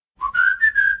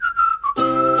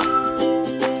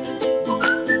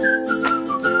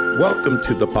Welcome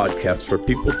to the podcast for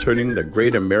people turning the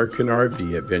great American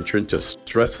RV adventure into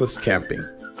stressless camping.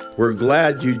 We're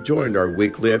glad you joined our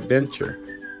weekly adventure.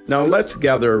 Now let's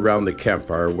gather around the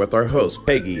campfire with our hosts,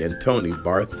 Peggy and Tony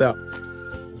Barthel.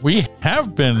 We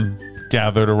have been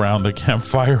gathered around the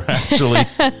campfire, actually.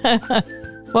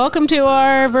 Welcome to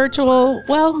our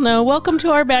welcome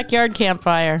to our backyard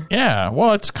campfire. Yeah,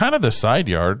 well, it's kind of the side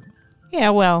yard.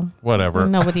 Yeah, well, whatever.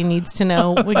 Nobody needs to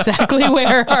know exactly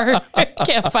where our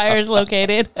campfire is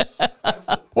located.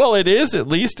 Well, it is at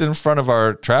least in front of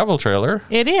our travel trailer.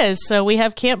 It is. So we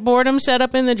have Camp Boredom set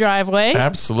up in the driveway.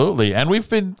 Absolutely. And we've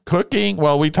been cooking.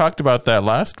 Well, we talked about that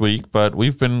last week, but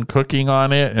we've been cooking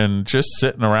on it and just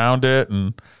sitting around it.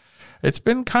 And it's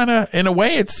been in a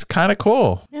way, it's kind of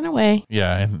cool. In a way.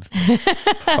 Yeah. And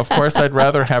of course, I'd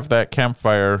rather have that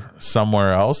campfire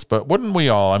somewhere else, but wouldn't we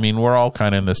all? I mean, we're all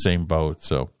kind of in the same boat.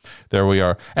 So there we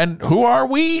are. And who are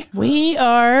we? We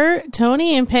are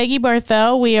Tony and Peggy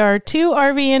Barthel. We are two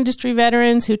RV industry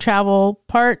veterans who travel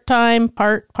part-time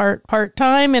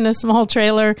in a small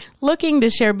trailer, looking to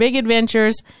share big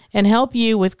adventures and help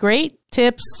you with great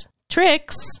tips,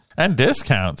 tricks, and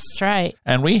discounts. That's right.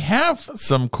 And we have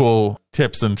some cool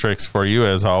tips and tricks for you,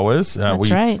 as always.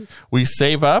 That's right. We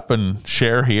save up and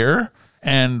share here.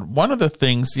 And one of the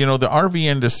things, the RV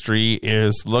industry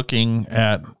is looking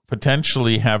at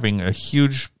potentially having a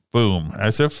huge boom,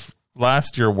 as if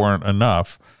last year weren't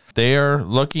enough. They are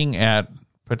looking at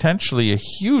potentially a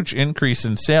huge increase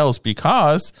in sales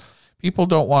because people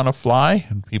don't want to fly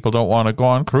and people don't want to go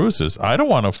on cruises. I don't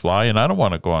want to fly and I don't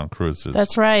want to go on cruises.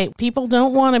 That's right. People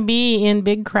don't want to be in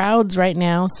big crowds right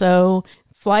now. So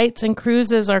flights and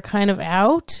cruises are kind of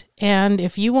out. And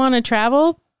if you want to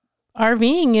travel,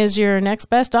 RVing is your next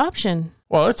best option.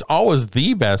 Well, it's always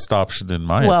the best option in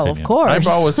my opinion. Well, of course. I've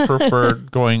always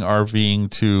preferred going RVing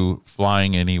to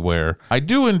flying anywhere. I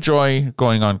do enjoy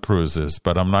going on cruises,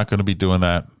 but I'm not going to be doing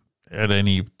that at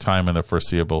any time in the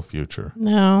foreseeable future.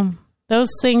 No.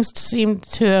 Those things seem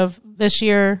to have this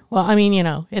year. Well, I mean,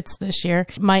 it's this year.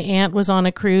 My aunt was on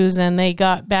a cruise and they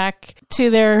got back to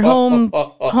their home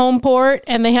port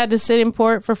and they had to sit in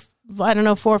port for,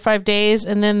 4 or 5 days.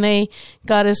 And then they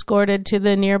got escorted to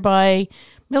the nearby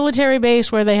military base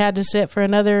where they had to sit for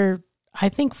another,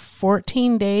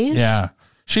 14 days. Yeah.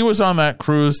 She was on that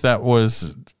cruise that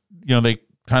was, they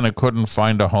kind of couldn't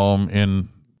find a home in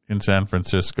San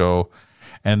Francisco.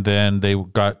 And then they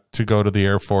got to go to the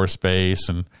Air Force Base.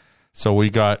 And so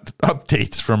we got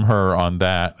updates from her on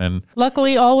that. And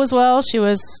luckily, all was well. She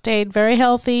stayed very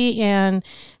healthy and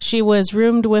she was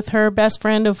roomed with her best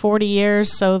friend of 40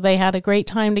 years. So they had a great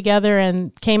time together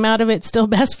and came out of it still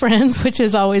best friends, which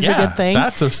is always a good thing.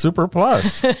 That's a super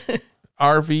plus.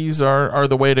 RVs are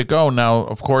the way to go. Now,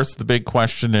 of course, the big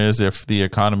question is if the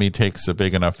economy takes a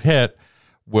big enough hit,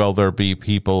 will there be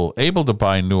people able to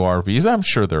buy new RVs? I'm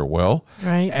sure there will.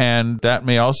 Right. And that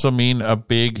may also mean a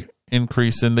big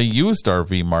increase in the used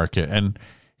RV market. And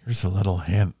here's a little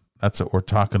hint. That's what we're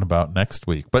talking about next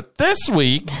week. But this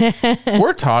week,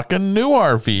 we're talking new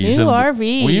RVs. New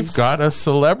RVs. We've got a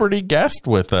celebrity guest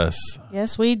with us.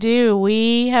 Yes, we do.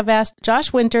 We have asked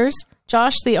Josh Winters,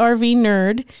 Josh the RV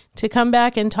nerd, to come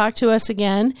back and talk to us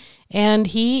again. And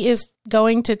he is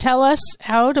going to tell us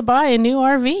how to buy a new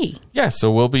RV. Yeah,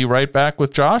 so we'll be right back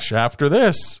with Josh after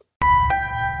this.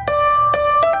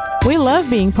 We love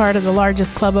being part of the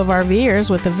largest club of RVers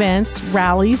with events,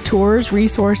 rallies, tours,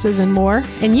 resources, and more.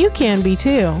 And you can be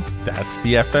too. That's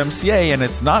the FMCA, and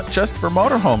it's not just for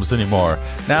motorhomes anymore.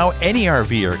 Now any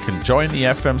RVer can join the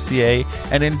FMCA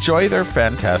and enjoy their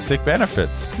fantastic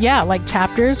benefits. Yeah, like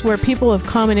chapters where people of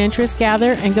common interests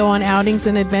gather and go on outings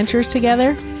and adventures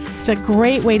together. It's a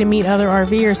great way to meet other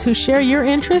RVers who share your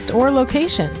interest or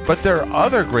location. But there are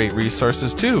other great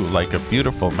resources too, like a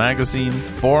beautiful magazine,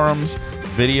 forums,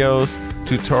 videos,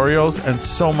 tutorials, and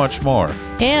so much more.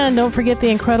 And don't forget the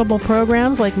incredible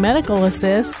programs like Medical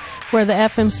Assist, where the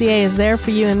FMCA is there for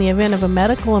you in the event of a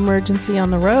medical emergency on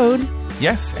the road.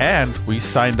 Yes, and we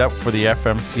signed up for the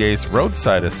FMCA's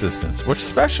roadside assistance, which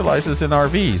specializes in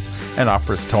RVs and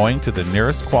offers towing to the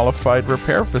nearest qualified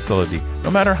repair facility,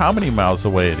 no matter how many miles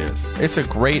away it is. It's a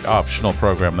great optional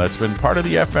program that's been part of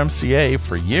the FMCA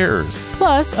for years.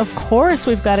 Plus, of course,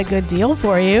 we've got a good deal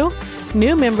for you.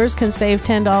 New members can save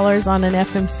 $10 on an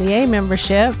FMCA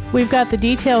membership. We've got the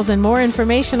details and more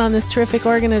information on this terrific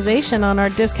organization on our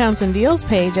discounts and deals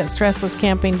page at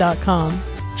stresslesscamping.com.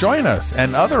 Join us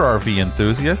and other RV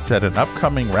enthusiasts at an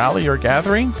upcoming rally or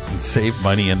gathering and save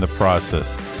money in the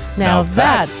process. Now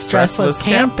that's stressless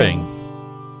camping.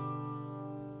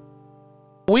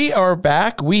 we are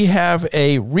back. We have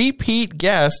a repeat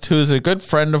guest who's a good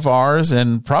friend of ours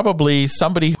and probably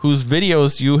somebody whose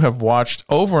videos you have watched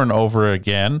over and over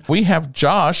again. We have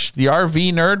Josh, the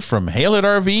RV nerd from Hail It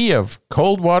RV of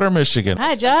Coldwater, Michigan.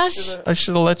 Hi, Josh. I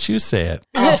should have let you say it.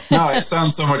 Oh, no, it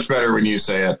sounds so much better when you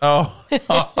say it. Oh.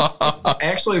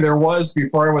 Actually,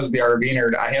 before I was the RV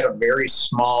nerd, I had a very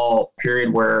small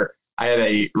period where I had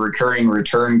a recurring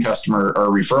return customer or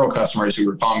referral customers who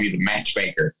were calling me the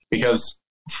matchmaker because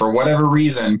for whatever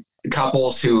reason,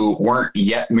 couples who weren't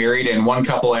yet married and one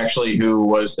couple actually who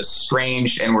was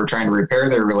estranged and were trying to repair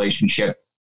their relationship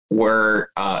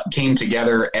came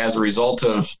together as a result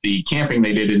of the camping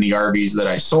they did in the RVs that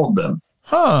I sold them.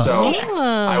 Huh. So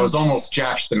I was almost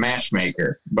Josh the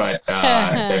matchmaker, but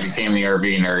I became the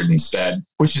RV nerd instead,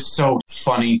 which is so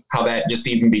funny how that just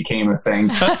even became a thing.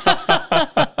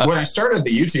 When I started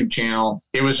the YouTube channel,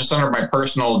 it was just under my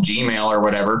personal Gmail or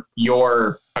whatever.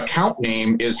 Your account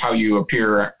name is how you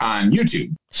appear on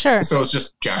YouTube. Sure. So it's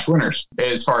just Josh Winters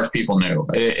as far as people knew.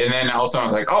 And then all of a sudden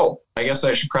I was like, oh, I guess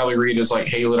I should probably read as like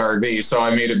Hail It RV. So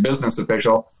I made it business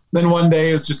official. Then one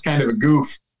day it's just kind of a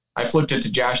goof. I flipped it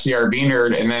to Josh the RV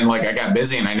nerd, and then like I got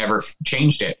busy and I never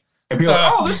changed it. And people are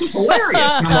like, oh, this is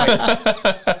hilarious. And I'm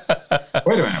like,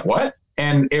 wait a minute, what?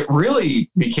 And it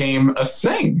really became a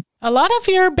thing. A lot of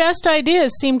your best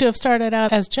ideas seem to have started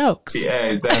out as jokes.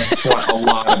 Yeah, that's what a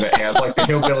lot of it has. Like the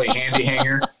hillbilly handy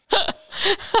hanger.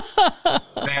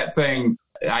 That thing,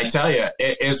 I tell you,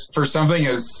 it is for something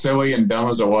as silly and dumb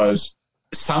as it was,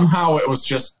 somehow it was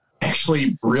just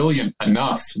actually brilliant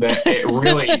enough that it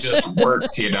really just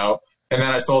worked, you know? And then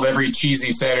I sold every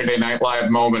cheesy Saturday Night Live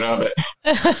moment of it.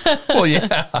 Well,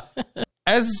 yeah.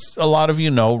 As a lot of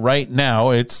you know, right now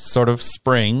it's sort of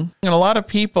spring, and a lot of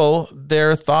people,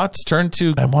 their thoughts turn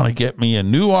to, I want to get me a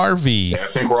new RV. I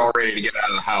think we're all ready to get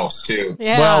out of the house, too.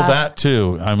 Yeah. Well, that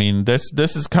too. I mean, this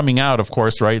is coming out, of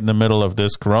course, right in the middle of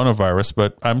this coronavirus,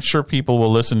 but I'm sure people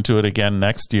will listen to it again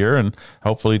next year, and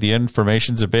hopefully the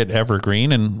information's a bit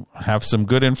evergreen and have some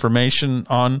good information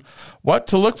on what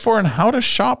to look for and how to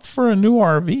shop for a new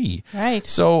RV. Right.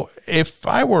 So if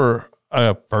I were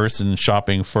a person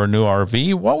shopping for a new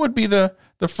RV, what would be the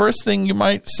first thing you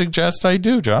might suggest I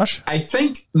do, Josh? I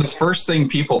think the first thing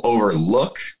people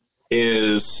overlook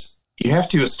is you have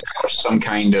to establish some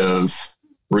kind of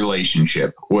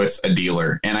relationship with a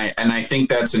dealer. And I think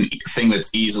that's a thing that's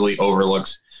easily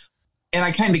overlooked. And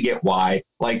I kind of get why.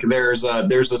 Like there's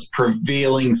this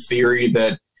prevailing theory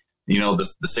that, you know,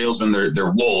 the salesmen,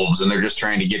 they're wolves and they're just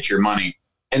trying to get your money.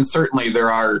 And certainly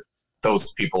there are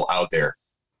those people out there.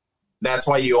 That's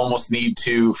why you almost need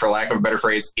to, for lack of a better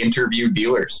phrase, interview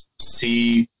dealers.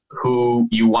 See who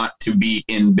you want to be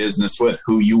in business with,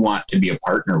 who you want to be a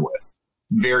partner with.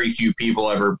 Very few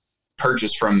people ever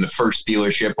purchase from the first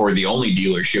dealership or the only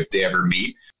dealership they ever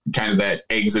meet. Kind of that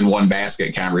eggs in one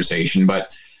basket conversation. But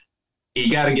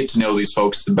you got to get to know these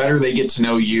folks. The better they get to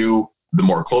know you, the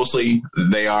more closely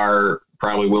they are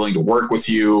probably willing to work with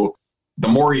you. The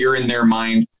more you're in their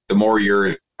mind, the more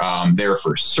you're there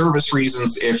for service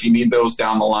reasons if you need those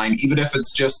down the line, even if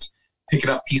it's just picking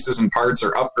up pieces and parts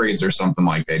or upgrades or something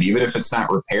like that, even if it's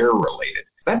not repair related.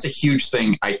 That's a huge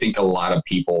thing I think a lot of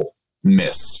people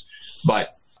miss. But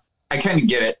I kind of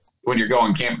get it. When you're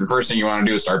going camping, the first thing you want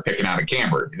to do is start picking out a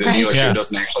camper. The dealership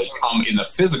doesn't actually come in the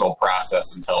physical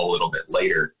process until a little bit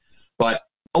later. But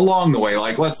along the way,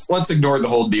 like let's ignore the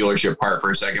whole dealership part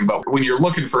for a second. But when you're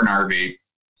looking for an RV,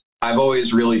 I've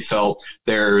always really felt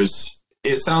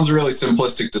it sounds really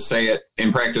simplistic to say it.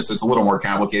 In practice, it's a little more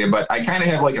complicated, but I kind of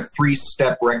have like a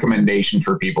 3-step recommendation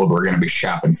for people who are going to be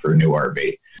shopping for a new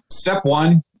RV. Step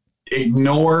 1,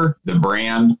 ignore the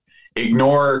brand.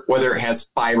 Ignore whether it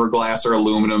has fiberglass or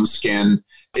aluminum skin.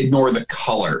 Ignore the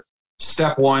color.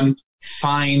 Step 1,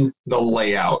 find the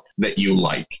layout that you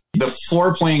like. The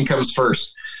floor plan comes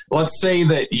first. Let's say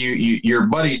that your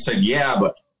buddy said, yeah,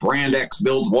 but Brand X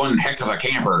builds one heck of a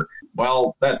camper.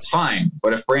 Well, that's fine.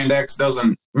 But if Brand X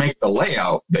doesn't make the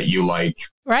layout that you like,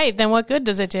 right, then what good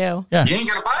does it do? Yeah. You ain't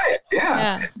going to buy it.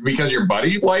 Yeah. Because your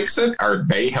buddy likes it. Are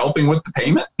they helping with the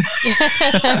payment?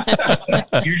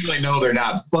 Usually, no, they're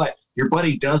not. But your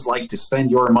buddy does like to spend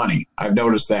your money. I've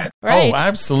noticed that. Right. Oh,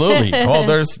 absolutely. Well,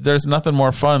 there's nothing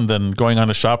more fun than going on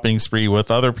a shopping spree with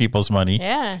other people's money.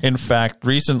 Yeah. In fact,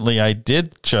 recently I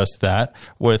did just that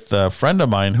with a friend of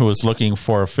mine who was looking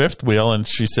for a fifth wheel, and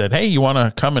she said, hey, you want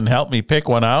to come and help me pick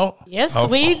one out? Yes, Of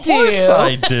we course do.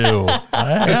 I do. Yeah,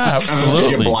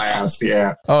 absolutely. A blast.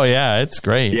 Yeah. Oh, yeah, it's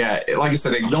great. Yeah. Like I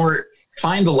said, ignore it.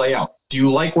 Find the layout. Do you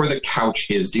like where the couch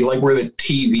is? Do you like where the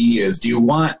TV is? Do you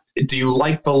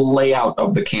like the layout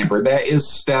of the camper? That is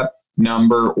step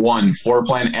number one. Floor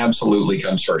plan absolutely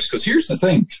comes first. Because here's the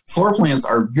thing. Floor plans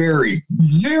are very,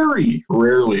 very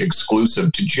rarely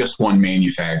exclusive to just one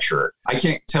manufacturer. I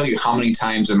can't tell you how many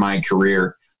times in my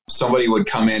career somebody would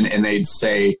come in and they'd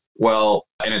say, well,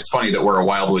 and it's funny that we're a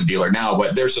Wildwood dealer now,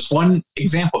 but there's this one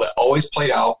example that always played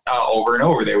out over and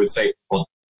over. They would say, well,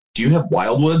 do you have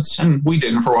Wildwoods? And we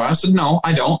didn't for a while. I said, no,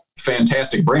 I don't.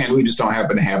 Fantastic brand. We just don't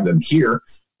happen to have them here.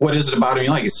 What is it about them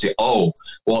you like? You say, oh,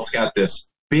 well, it's got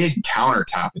this big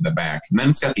countertop in the back. And then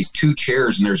it's got these two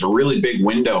chairs and there's a really big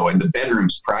window and the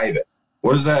bedroom's private.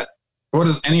 What is that? What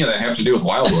does any of that have to do with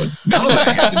Wildwood? None of that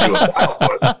had to do with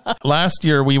Wildwood. Last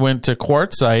year we went to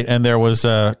Quartzsite and there was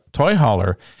a toy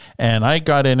hauler. And I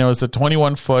got in, it was a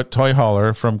 21-foot toy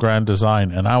hauler from Grand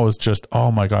Design. And I was just, oh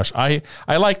my gosh, I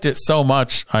liked it so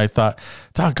much. I thought,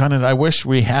 doggone it, I wish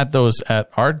we had those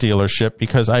at our dealership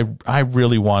because I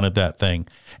really wanted that thing.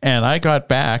 And I got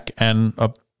back and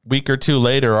a week or two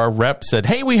later, our rep said,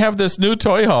 hey, we have this new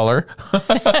toy hauler.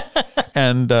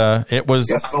 And it was,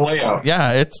 that's the layout.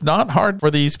 Yeah, it's not hard for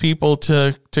these people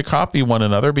to copy one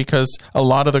another because a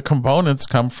lot of the components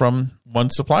come from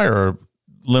one supplier or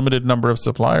limited number of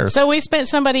suppliers. So we spent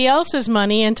somebody else's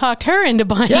money and talked her into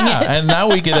buying it. And now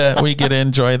we get to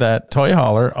enjoy that toy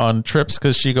hauler on trips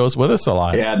because she goes with us a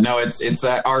lot. Yeah, no, it's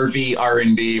that RV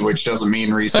R&D, which doesn't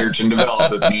mean research and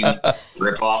develop. It means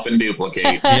rip off and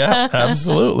duplicate. Yeah,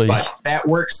 absolutely. But that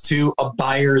works to a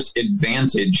buyer's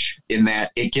advantage in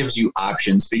that it gives you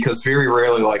options because very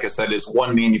rarely, like I said, is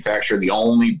one manufacturer the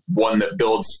only one that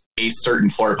builds a certain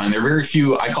floor plan. There are very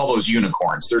few, I call those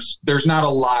unicorns. There's not a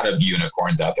lot of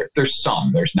unicorns out there. There's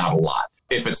some, there's not a lot.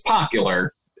 If it's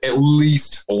popular, at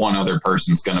least one other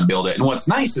person's going to build it. And what's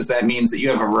nice is that means that you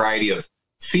have a variety of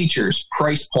features,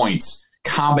 price points,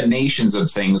 combinations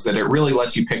of things that it really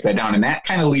lets you pick that down. And that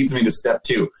kind of leads me to step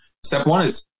two. Step one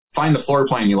is find the floor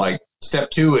plan you like. Step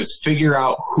two is figure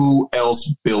out who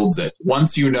else builds it.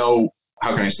 Once you know,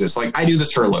 how can I say this? Like, I do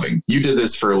this for a living. You did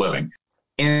this for a living.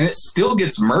 And it still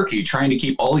gets murky trying to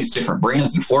keep all these different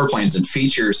brands and floor plans and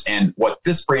features and what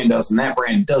this brand does and that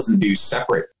brand doesn't do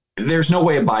separate. There's no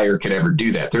way a buyer could ever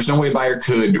do that. There's no way a buyer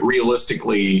could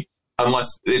realistically,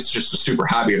 unless it's just a super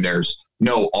hobby of theirs,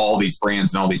 know all these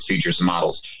brands and all these features and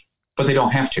models. But they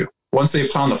don't have to. Once they've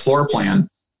found the floor plan,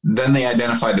 then they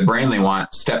identify the brand they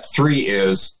want. Step three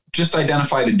is just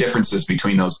identify the differences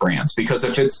between those brands. Because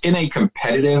if it's in a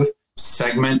competitive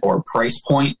segment or price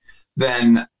point,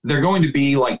 then they're going to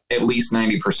be like at least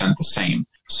 90% the same.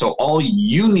 So all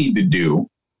you need to do,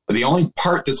 the only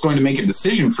part that's going to make a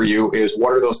decision for you is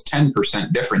what are those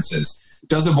 10% differences?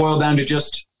 Does it boil down to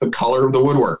just the color of the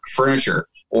woodwork, furniture,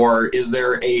 or is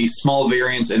there a small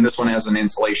variance and this one has an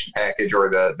insulation package or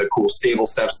the cool stable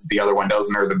steps that the other one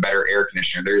doesn't or the better air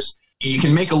conditioner? You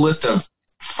can make a list of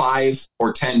 5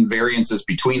 or 10 variances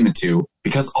between the two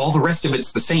because all the rest of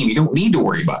it's the same. You don't need to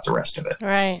worry about the rest of it.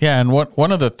 Right. Yeah. And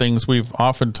one of the things we've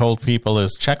often told people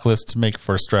is checklists make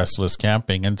for stressless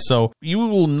camping. And so you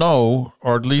will know,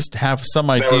 or at least have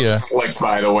some idea. That was slick,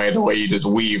 by the way you just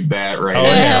weaved that right in.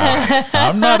 Yeah.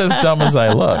 I'm not as dumb as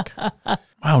I look.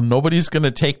 Wow, nobody's going to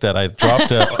take that. I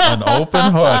dropped an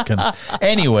open hook. And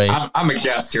anyway. I'm a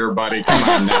guest here, buddy. Come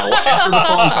on now. After the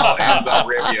phone call ends, I'll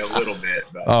rip you a little bit.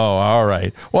 But. Oh, all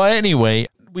right. Well, anyway,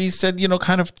 we said,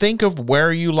 kind of think of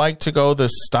where you like to go, the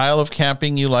style of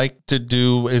camping you like to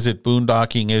do. Is it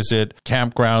boondocking? Is it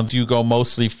campgrounds? Do you go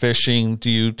mostly fishing?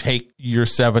 Do you take your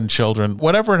 7 children?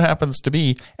 Whatever it happens to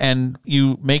be. And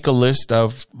you make a list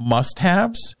of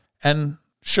must-haves and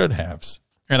should-haves.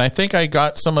 And I think I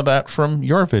got some of that from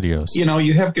your videos.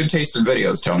 You have good taste in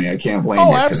videos, Tony. I can't blame you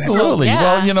for that. Oh, absolutely.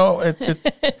 Yeah. Well,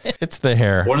 it's the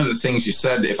hair. One of the things you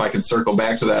said, if I can circle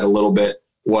back to that a little bit,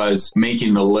 was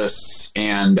making the lists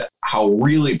and how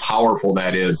really powerful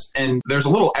that is. And there's a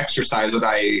little exercise that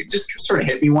I just sort of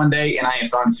hit me one day, and I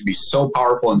found it to be so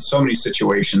powerful in so many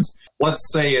situations.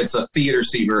 Let's say it's a theater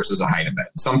seat versus a hide-a-bed,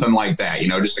 something like that,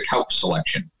 just a couch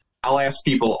selection. I'll ask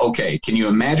people, okay, can you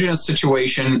imagine a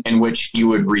situation in which you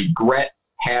would regret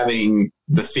having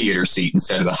the theater seat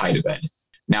instead of the hide-a-bed?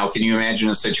 Now, can you imagine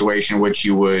a situation in which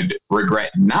you would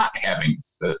regret not having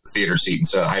the theater seat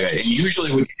instead of the hide-a-bed? And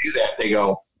usually when you do that, they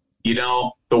go,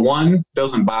 the one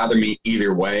doesn't bother me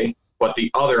either way, but the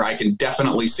other, I can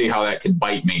definitely see how that could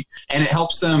bite me. And it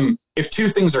helps them, if two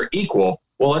things are equal,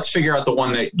 well, let's figure out the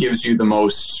one that gives you the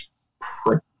most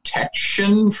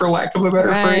protection, for lack of a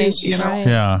better phrase, Right.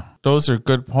 Yeah, those are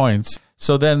good points.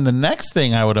 So then the next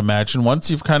thing I would imagine, once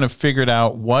you've kind of figured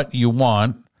out what you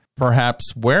want,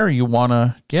 perhaps where you want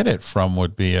to get it from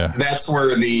would be That's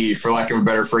where the, for lack of a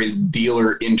better phrase,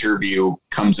 dealer interview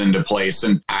comes into place.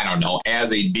 And I don't know,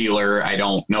 as a dealer, I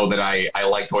don't know that I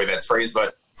like the way that's phrased,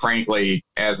 but frankly,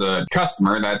 as a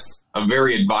customer, that's a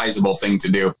very advisable thing to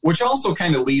do, which also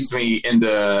kind of leads me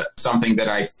into something that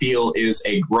I feel is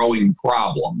a growing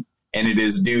problem. And it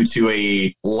is due to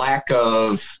a lack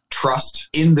of trust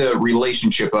in the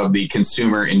relationship of the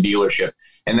consumer and dealership.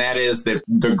 And that is that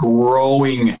the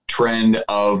growing trend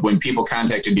of when people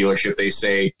contact a dealership, they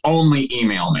say, only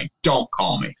email me, don't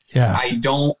call me. Yeah. I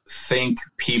don't think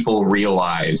people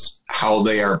realize how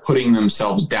they are putting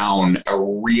themselves down a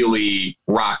really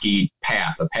rocky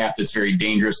path, a path that's very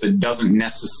dangerous, that doesn't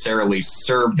necessarily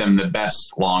serve them the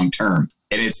best long term.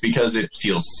 And it's because it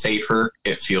feels safer,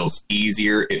 it feels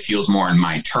easier, it feels more in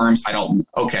my terms.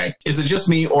 Okay, is it just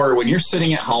me, or when you're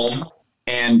sitting at home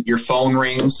and your phone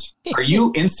rings, are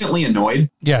you instantly annoyed?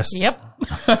 Yes. Yep.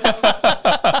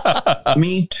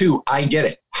 Me too. I get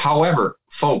it. However,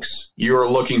 folks, you're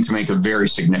looking to make a very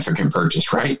significant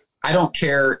purchase, right? I don't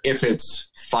care if it's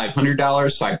 $500,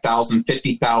 $5,000,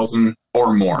 $50,000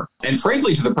 or more. And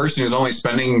frankly, to the person who's only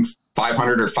spending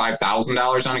 $500 or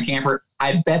 $5,000 on a camper,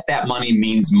 I bet that money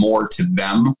means more to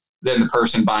them than the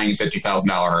person buying a $50,000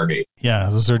 RV. Yeah,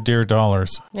 those are dear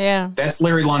dollars. Yeah. That's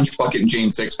Larry Lunchbucket and Jane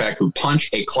Sixpack who punch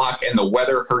a clock and the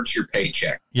weather hurts your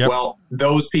paycheck. Yep. Well,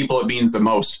 those people it means the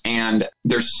most. And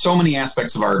there's so many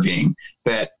aspects of RVing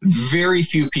that very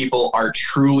few people are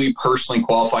truly personally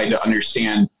qualified to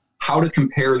understand how to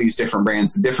compare these different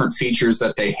brands, the different features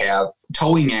that they have,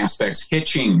 towing aspects,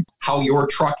 hitching, how your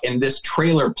truck and this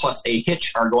trailer plus a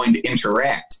hitch are going to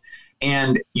interact.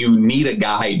 And you need a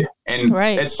guide. And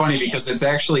It's funny because it's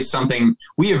actually something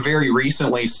we have very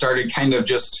recently started kind of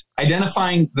just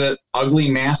identifying the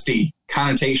ugly, nasty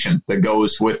connotation that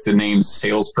goes with the name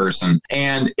salesperson.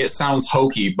 And it sounds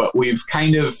hokey, but we've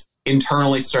kind of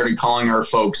internally started calling our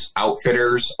folks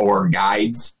outfitters or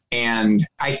guides. And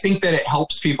I think that it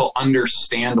helps people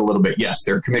understand a little bit. Yes,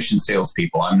 they're commissioned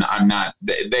salespeople. I'm not,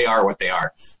 they are what they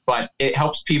are, but it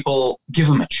helps people give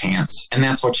them a chance. And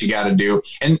that's what you got to do.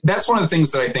 And that's one of the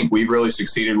things that I think we've really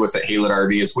succeeded with at Haylett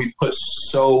RV is we've put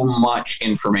so much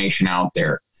information out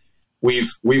there.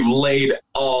 We've laid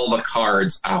all the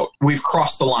cards out. We've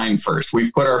crossed the line first.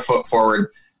 We've put our foot forward.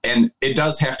 And it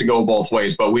does have to go both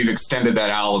ways, but we've extended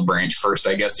that olive branch first,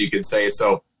 I guess you could say.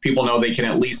 So people know they can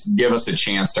at least give us a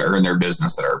chance to earn their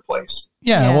business at our place.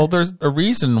 Yeah, well, there's a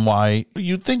reason why.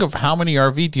 You think of how many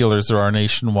RV dealers there are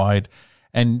nationwide,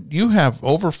 and you have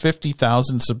over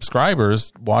 50,000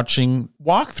 subscribers watching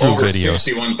walkthrough over videos.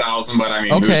 61,000, but I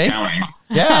mean, who's counting?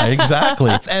 Yeah,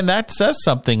 exactly. And that says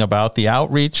something about the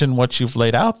outreach and what you've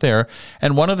laid out there.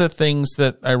 And one of the things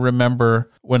that I remember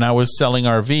when I was selling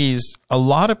RVs, a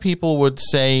lot of people would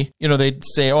say, they'd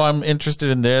say, oh, I'm interested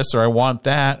in this or I want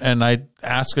that. And I'd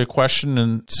ask a question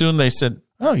and soon they said,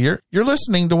 oh, you're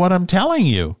listening to what I'm telling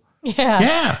you.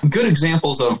 Yeah. Good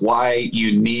examples of why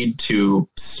you need to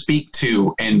speak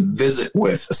to and visit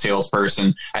with a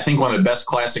salesperson. I think one of the best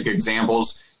classic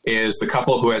examples is the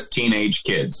couple who has teenage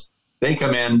kids. They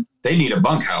come in, they need a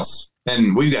bunkhouse.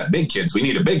 And we've got big kids. We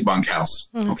need a big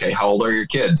bunkhouse. Mm-hmm. Okay, how old are your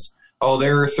kids? Oh,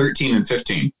 they're 13 and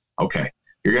 15. Okay,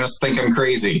 you're going to think I'm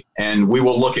crazy. And we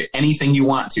will look at anything you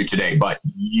want to today, but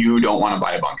you don't want to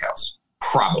buy a bunkhouse.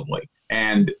 Probably.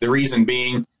 And the reason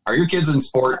being, are your kids in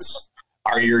sports?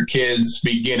 Are your kids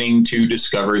beginning to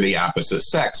discover the opposite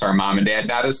sex? Are mom and dad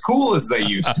not as cool as they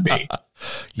used to be?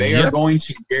 They are going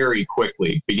to very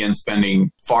quickly begin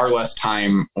spending far less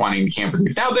time wanting to camp with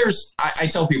you. Now, I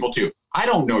tell people too, I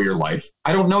don't know your life.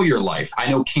 I don't know your life. I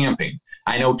know camping.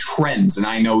 I know trends and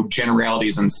I know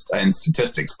generalities and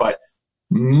statistics. But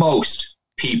most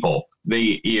people,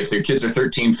 if their kids are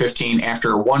 13, 15,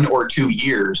 after 1 or 2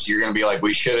 years, you're going to be like,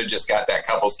 we should have just got that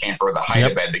couple's camper with a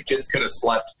hide-a-bed. The kids could have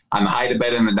slept on the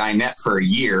hide-a-bed and the dinette for a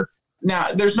year. Now,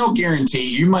 there's no guarantee.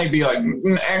 You might be like,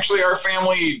 actually, our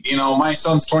family, my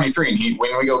son's 23, and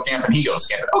when we go camping, he goes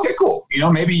camping. Okay, cool.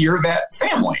 Maybe you're that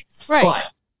family. Right. But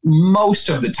most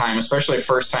of the time, especially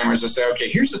first-timers, they say, okay,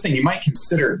 here's the thing. You might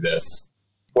consider this.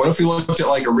 What if we looked at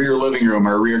like a rear living room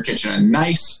or a rear kitchen, a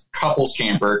nice couple's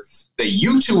camper that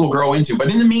you two will grow into?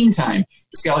 But in the meantime,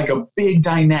 it's got like a big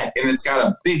dinette and it's got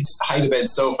a big hide-a-bed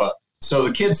sofa. So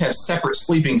the kids have separate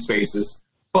sleeping spaces,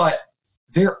 but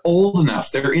they're old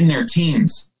enough. They're in their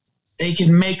teens. They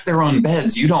can make their own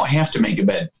beds. You don't have to make a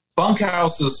bed.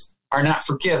 Bunkhouses are not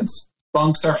for kids.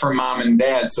 Bunks are for mom and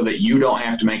dad so that you don't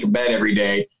have to make a bed every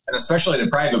day. And especially the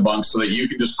private bunks so that you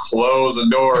can just close the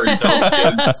door and tell the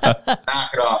kids, knock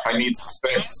it off. I need some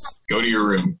space. Go to your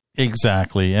room.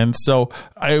 Exactly. And so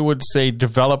I would say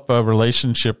develop a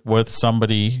relationship with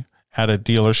somebody at a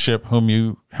dealership whom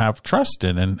you have trust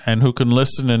in and who can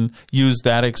listen and use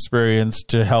that experience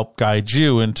to help guide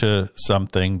you into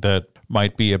something that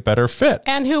might be a better fit.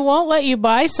 And who won't let you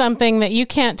buy something that you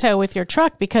can't tow with your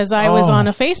truck, because I was on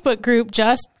a Facebook group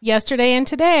just yesterday and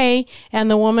today, and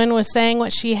the woman was saying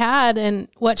what she had and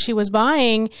what she was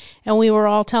buying, and we were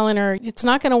all telling her, it's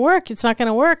not going to work, it's not going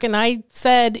to work. And I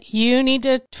said, you need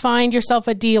to find yourself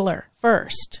a dealer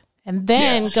first and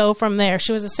then go from there.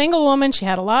 She was a single woman. She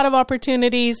had a lot of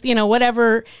opportunities,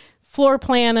 whatever floor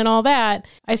plan and all that.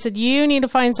 I said, you need to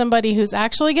find somebody who's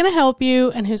actually going to help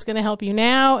you and who's going to help you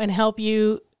now and help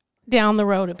you down the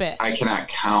road a bit. I cannot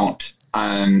count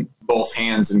on both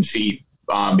hands and feet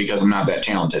because I'm not that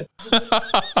talented.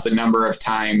 The number of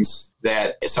times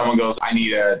that if someone goes, I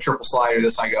need a triple slide or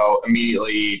this, I go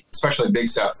immediately, especially big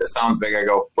stuff that sounds big, I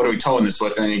go, what are we towing this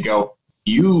with? And they go,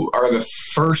 you are the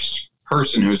first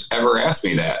person who's ever asked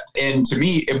me that. And to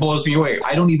me, it blows me away.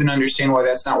 I don't even understand why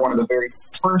that's not one of the very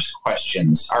first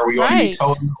questions. Are we going to be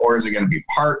towed or is it going to be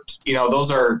parked?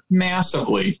 Those are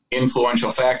massively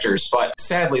influential factors, but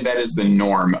sadly, that is the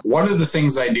norm. One of the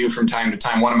things I do from time to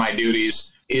time, one of my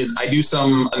duties is I do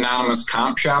some anonymous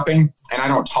comp shopping, and I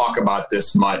don't talk about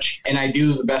this much, and I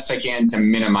do the best I can to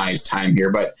minimize time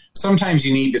here, but sometimes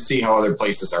you need to see how other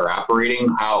places are operating,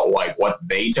 what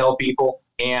they tell people.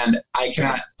 And I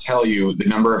cannot tell you the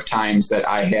number of times that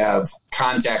I have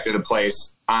contacted a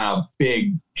place on a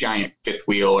big, giant fifth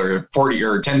wheel or 40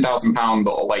 or 10,000 pound,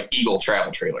 Eagle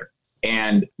travel trailer.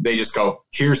 And they just go,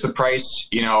 here's the price.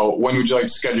 When would you like to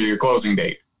schedule your closing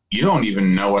date? You don't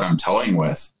even know what I'm towing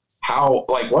with.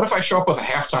 What if I show up with a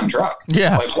half-ton truck?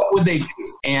 Yeah. What would they do?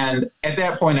 And at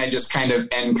that point, I just kind of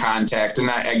end contact.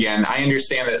 And I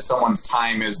understand that someone's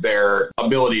time is their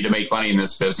ability to make money in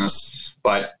this business.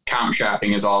 But comp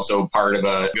shopping is also part of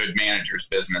a good manager's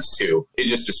business too. It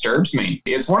just disturbs me.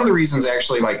 It's one of the reasons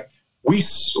actually,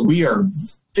 we are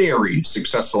very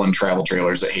successful in travel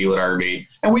trailers at Haylett RV,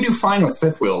 and we do fine with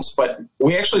fifth wheels, but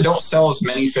we actually don't sell as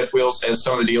many fifth wheels as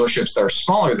some of the dealerships that are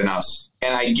smaller than us.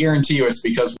 And I guarantee you it's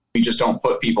because we just don't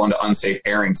put people into unsafe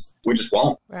pairings. We just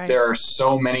won't. Right. There are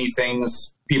so many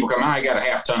things. People come, I got a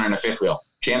half ton and a fifth wheel.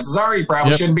 Chances are you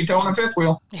probably shouldn't be towing a fifth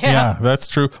wheel. Yeah, that's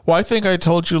true. Well, I think I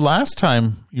told you last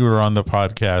time you were on the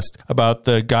podcast about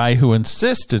the guy who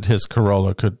insisted his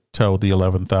Corolla could tow the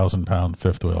 11,000 pound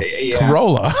fifth wheel. Yeah.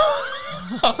 Corolla.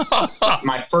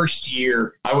 My first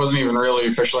year, I wasn't even really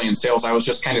officially in sales. I was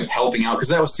just kind of helping out because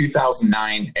that was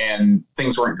 2009 and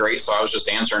things weren't great. So I was just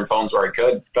answering phones where I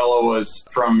could. Fellow was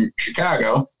from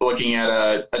Chicago looking at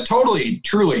a totally,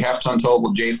 truly half-ton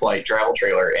towable J-Flight travel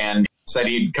trailer and said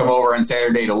he'd come over on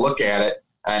Saturday to look at it.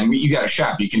 And you got a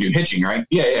shop. You can do hitching, right?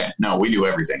 Yeah. No, we do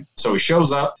everything. So he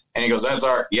shows up and he goes,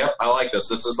 yep, I like this.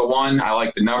 This is the one. I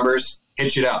like the numbers.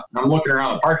 Hitch it up. And I'm looking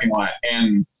around the parking lot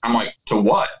and I'm like, to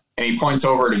what? And he points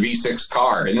over to V6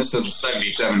 car. And this is a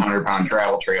 7,700 pound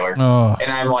travel trailer. Oh.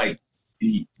 And I'm like,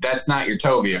 that's not your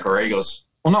tow vehicle, right? He goes,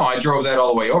 well, no, I drove that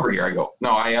all the way over here. I go,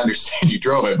 no, I understand you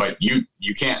drove it, but you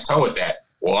can't tow it that.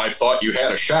 Well, I thought you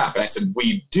had a shop. And I said,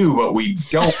 we do, but we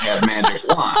don't have magic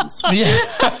wands.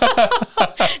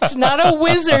 It's not a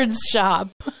wizard's shop.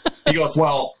 He goes,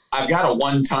 well, I've got a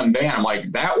 1-ton van. I'm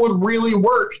like, that would really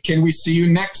work. Can we see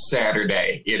you next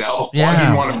Saturday? Why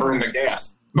do you want to burn the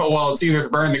gas? But, well, it's either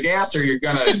burn the gas or you're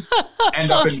going to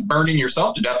end up burning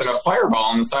yourself to death in a fireball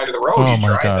on the side of the road. Oh,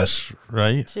 my gosh.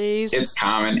 Right? Jeez. It's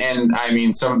common. And, I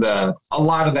mean, a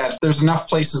lot of that, there's enough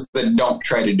places that don't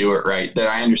try to do it right that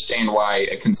I understand why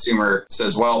a consumer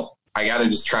says, well, I got to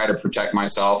just try to protect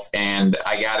myself and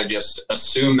I got to just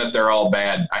assume that they're all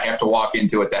bad. I have to walk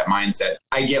into it that mindset.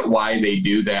 I get why they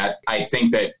do that. I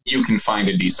think that you can find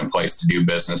a decent place to do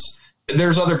business.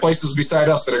 There's other places beside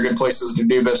us that are good places to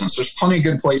do business. There's plenty of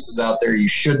good places out there. You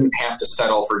shouldn't have to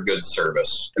settle for good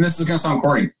service. And this is going to sound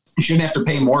corny. You shouldn't have to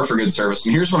pay more for good service.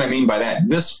 And here's what I mean by that.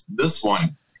 This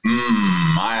one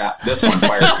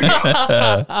fires me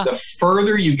up. The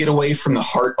further you get away from the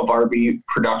heart of RV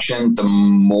production, the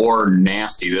more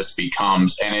nasty this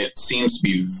becomes. And it seems to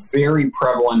be very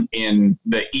prevalent in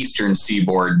the Eastern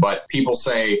Seaboard. But people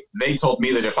say, they told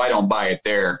me that if I don't buy it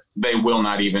there, they will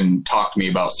not even talk to me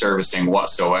about servicing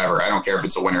whatsoever. I don't care if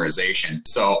it's a winterization.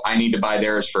 So I need to buy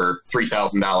theirs for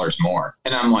 $3,000 more.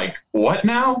 And I'm like, what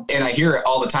now? And I hear it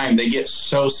all the time. They get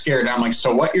so scared. I'm like,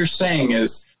 so what you're saying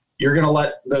is you're going to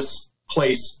let this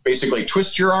place basically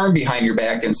twist your arm behind your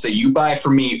back and say, you buy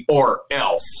from me or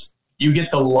else. You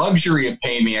get the luxury of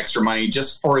paying me extra money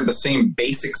just for the same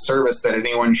basic service that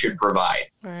anyone should provide.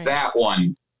 Right. That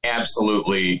one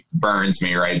absolutely burns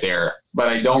me right there. But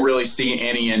I don't really see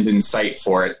any end in sight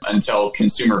for it until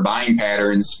consumer buying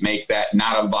patterns make that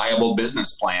not a viable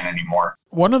business plan anymore.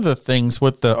 One of the things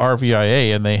with the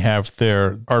RVIA, and they have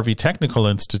their RV Technical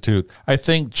Institute, I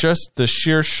think just the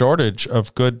sheer shortage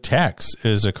of good techs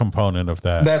is a component of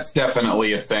that. That's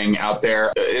definitely a thing out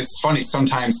there. It's funny,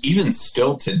 sometimes even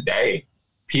still today,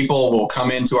 people will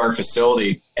come into our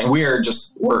facility and we're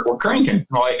cranking.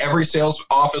 Like every sales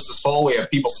office is full. We have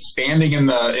people standing in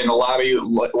the lobby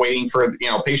waiting for,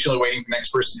 patiently waiting for the next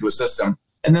person to assist them.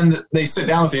 And then they sit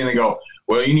down with you and they go,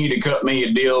 well, you need to cut me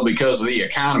a deal because of the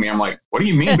economy. I'm like, what do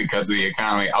you mean because of the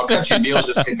economy? I'll cut you a deal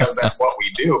just because that's what we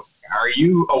do. Are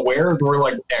you aware that we're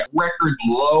like at record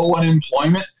low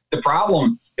unemployment? The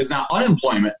problem is not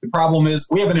unemployment. The problem is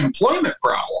we have an employment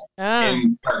problem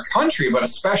in our country, but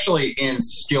especially in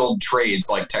skilled trades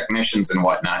like technicians and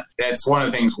whatnot. That's one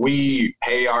of the things we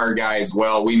pay our guys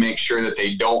well. We make sure that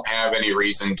they don't have any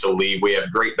reason to leave. We have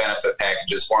great benefit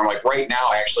packages for them. Like right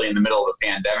now, actually in the middle of the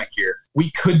pandemic here, we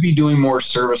could be doing more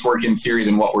service work in theory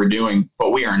than what we're doing,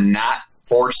 but we are not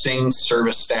forcing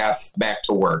service staff back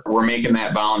to work. We're making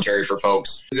that voluntary for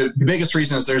folks. The biggest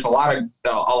reason is there's a lot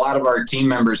of our team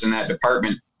members in that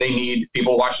department. They need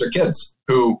people to watch their kids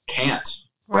who can't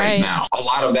right now. A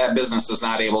lot of that business is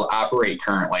not able to operate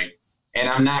currently. And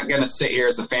I'm not going to sit here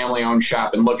as a family-owned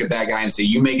shop and look at that guy and say,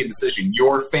 you make a decision,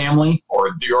 your family or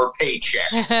your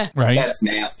paycheck. Right. That's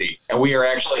nasty. And we are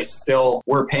actually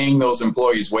we're paying those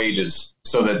employees wages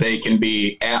so that they can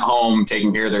be at home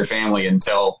taking care of their family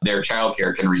until their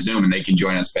childcare can resume and they can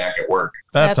join us back at work.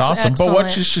 That's awesome. Excellent. But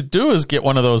what you should do is get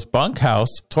one of those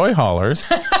bunkhouse toy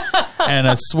haulers and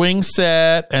a swing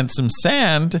set and some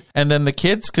sand, and then the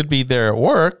kids could be there at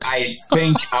work. I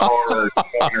think our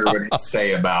owner would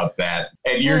say about that.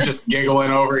 And you're just giggling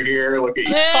over here. Look at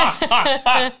you.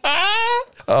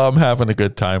 I'm having a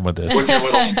good time with this. With your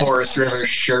little Forest River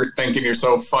shirt thinking you're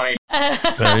so funny.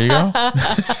 There you go.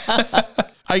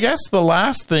 I guess the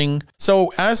last thing,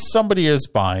 so as somebody is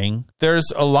buying, there's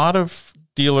a lot of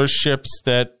dealerships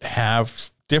that have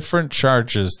different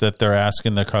charges that they're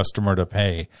asking the customer to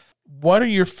pay. What are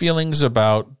your feelings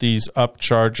about these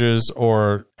upcharges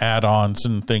or add-ons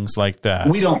and things like that?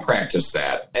 We don't practice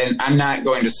that. And I'm not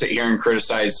going to sit here and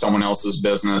criticize someone else's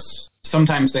business.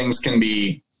 Sometimes things can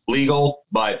be legal,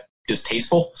 but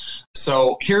distasteful.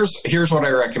 So here's what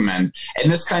I recommend.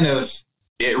 And this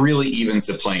it really evens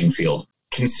the playing field.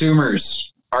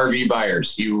 Consumers, RV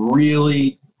buyers, you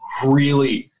really,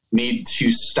 really need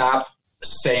to stop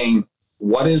saying,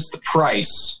 what is the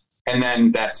price? And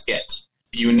then that's it.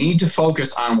 You need to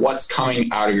focus on what's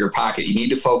coming out of your pocket. You need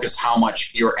to focus how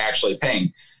much you're actually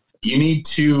paying. You need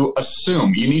to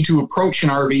approach an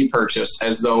RV purchase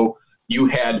as though you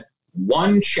had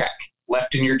one check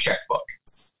left in your checkbook,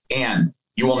 and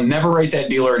you will never write that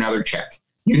dealer another check.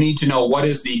 You need to know what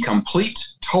is the complete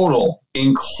total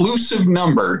inclusive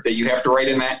number that you have to write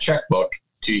in that checkbook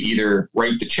to either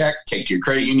write the check, take to your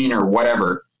credit union or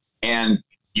whatever. And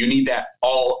you need that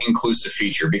all-inclusive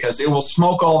feature because it will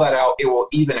smoke all that out. It will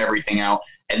even everything out.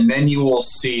 And then you will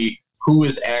see who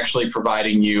is actually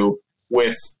providing you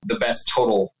with the best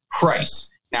total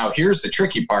price. Now, here's the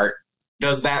tricky part.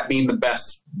 Does that mean the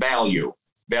best value?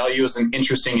 Value is an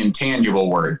interesting intangible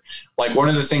word. Like one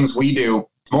of the things we do,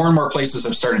 more and more places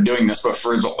have started doing this, but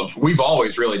we've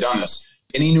always really done this.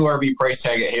 Any new RV price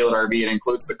tag at Haylett RV, it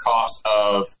includes the cost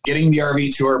of getting the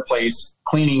RV to our place,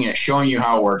 cleaning it, showing you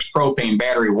how it works, propane,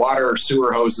 battery, water,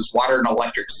 sewer hoses, water and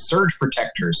electric, surge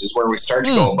protectors is where we start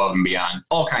to go above and beyond,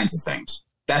 all kinds of things.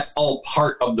 That's all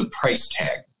part of the price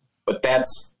tag, but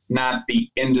that's not the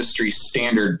industry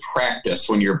standard practice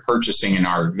when you're purchasing an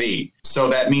RV. So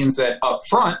that means that up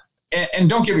front, and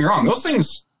don't get me wrong, those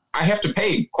things, I have to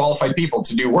pay qualified people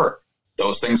to do work.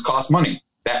 Those things cost money.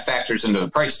 That factors into the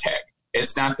price tag.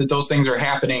 It's not that those things are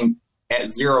happening at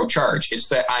zero charge. It's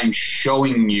that I'm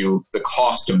showing you the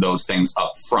cost of those things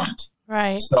up front.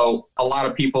 Right. So a lot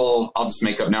of people, I'll just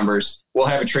make up numbers, will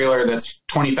have a trailer that's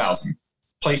 $20,000.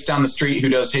 Place down the street who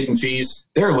does hidden fees,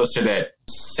 they're listed at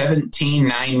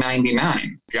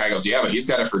 $17,999. The guy goes, yeah, but he's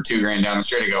got it for $2,000 down the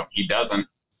street. I go, he doesn't.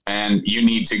 And you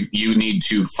need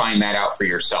to find that out for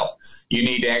yourself. You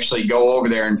need to actually go over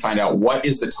there and find out what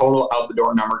is the total out the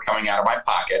door number coming out of my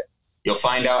pocket. You'll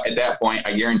find out at that point,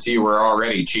 I guarantee you we're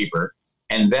already cheaper.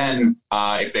 And then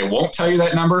if they won't tell you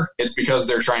that number, it's because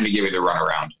they're trying to give you the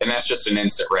runaround. And that's just an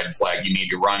instant red flag you need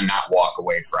to run, not walk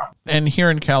away from. And here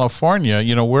in California,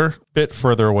 we're a bit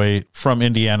further away from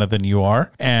Indiana than you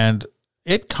are. And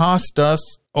it cost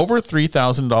us over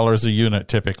 $3,000 a unit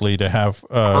typically to have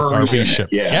RV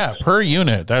shipped. Yeah, per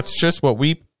unit. That's just what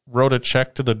we wrote a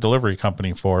check to the delivery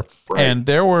company for. Right. And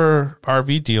there were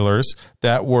RV dealers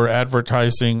that were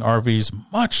advertising RVs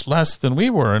much less than we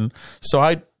were. And so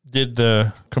I did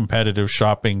the competitive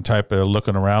shopping type of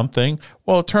looking around thing.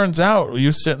 Well, it turns out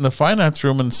you sit in the finance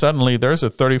room and suddenly there's a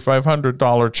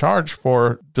 $3,500 charge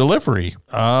for delivery.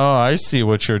 Oh, I see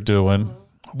what you're doing.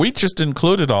 We just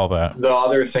included all that. The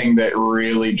other thing that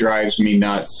really drives me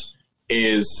nuts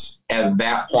is at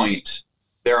that point,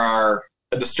 there are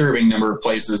a disturbing number of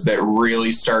places that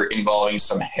really start involving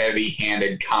some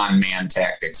heavy-handed con man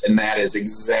tactics, and that is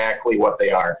exactly what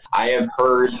they are. I have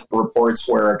heard reports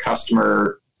where a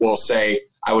customer will say,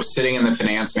 I was sitting in the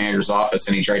finance manager's office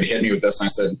and he tried to hit me with this, and I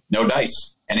said, no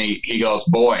dice. And he goes,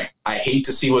 boy, I hate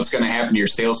to see what's going to happen to your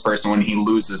salesperson when he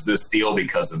loses this deal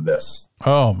because of this.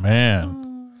 Oh,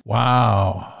 man.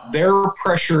 Wow. They're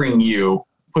pressuring you,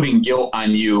 putting guilt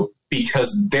on you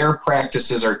because their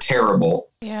practices are terrible.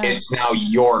 Yeah. It's now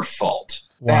your fault.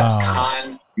 Wow. That's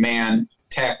con man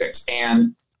tactics.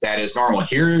 And that is normal.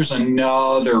 Here's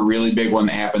another really big one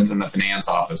that happens in the finance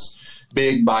office.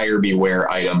 Big buyer beware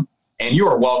item. And you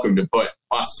are welcome to put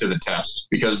us to the test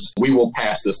because we will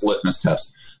pass this litmus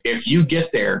test. If you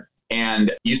get there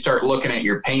and you start looking at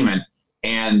your payment,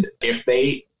 and if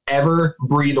they ever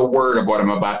breathe a word of what I'm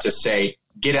about to say,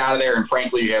 get out of there, and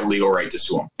frankly, you have legal right to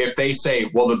sue them. If they say,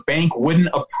 well, the bank wouldn't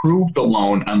approve the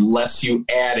loan unless you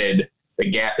added the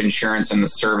gap insurance and the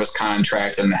service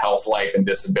contract and the health, life, and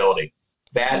disability,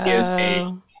 that is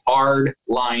a hard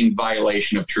line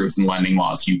violation of truth in lending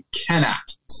laws. You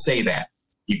cannot say that.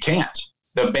 You can't.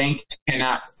 The bank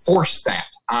cannot force that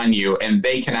on you, and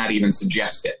they cannot even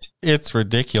suggest it. It's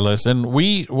ridiculous. And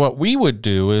what we would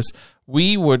do is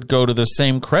we would go to the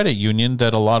same credit union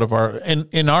that a lot of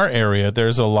in our area,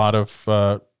 there's a lot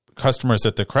of customers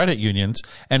at the credit unions,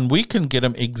 and we can get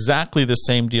them exactly the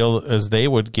same deal as they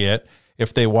would get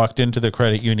if they walked into the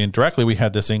credit union directly. We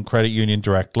had this in credit union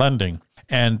direct lending.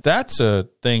 And that's a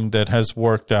thing that has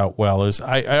worked out well. Is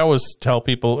I always tell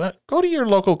people, go to your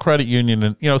local credit union,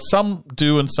 and some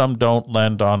do and some don't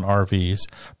lend on RVs,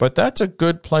 but that's a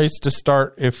good place to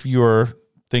start if you're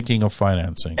thinking of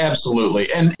financing.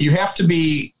 Absolutely. And you have to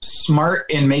be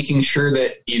smart in making sure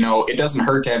that, it doesn't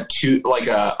hurt to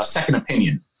have a second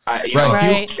opinion.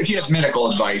 If you have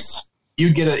medical advice, you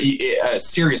get a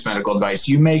serious medical advice,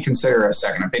 you may consider a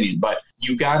second opinion, but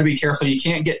you got to be careful. You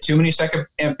can't get too many second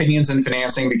opinions in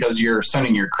financing because you're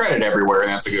sending your credit everywhere, and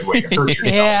that's a good way to hurt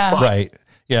yourself. Yeah. Right.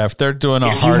 Yeah, if they're doing a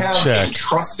hard check. If you have a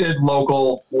trusted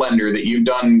local lender that you've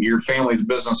done your family's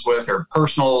business with or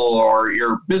personal or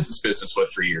your business with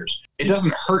for years, it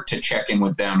doesn't hurt to check in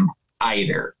with them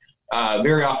either.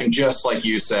 Very often, just like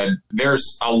you said,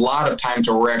 there's a lot of times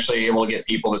where we're actually able to get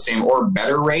people the same or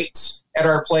better rates at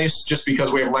our place just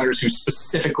because we have lenders who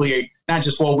specifically, not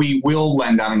just, we will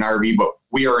lend on an RV, but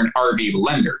we are an RV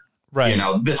lender. Right.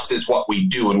 This is what we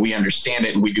do, and we understand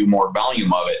it, and we do more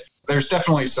volume of it. There's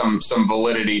definitely some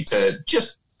validity to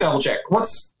just double check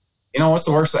what's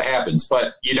the worst that happens,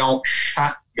 but you don't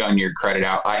shotgun your credit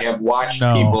out. I have watched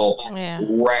people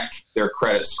wreck their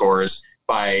credit scores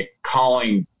by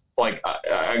calling. Like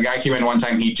a guy came in one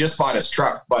time, he just bought his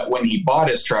truck, but when he bought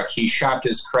his truck, he shopped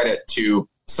his credit to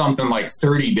something like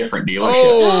 30 different dealerships.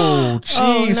 Oh,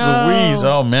 jeez Louise.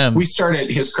 Oh, man. We started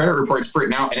his credit reports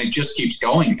printing out, and it just keeps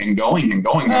going and going and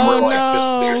going. And we're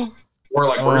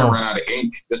going to run out of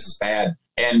ink. This is bad.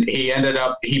 And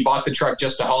he bought the truck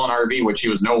just to haul an RV, which he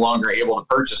was no longer able to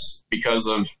purchase because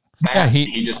of that. Yeah,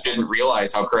 he just didn't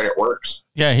realize how credit works.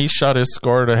 Yeah, he shot his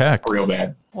score to heck. Real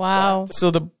bad. Wow.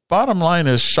 So the bottom line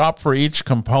is shop for each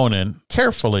component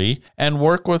carefully and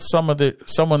work with someone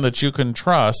that you can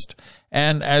trust.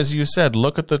 And as you said,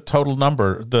 look at the total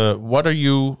number. What are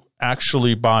you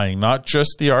actually buying? Not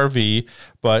just the RV,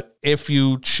 but if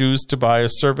you choose to buy a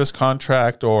service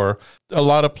contract, or a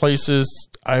lot of places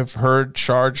I've heard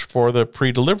charge for the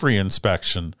pre-delivery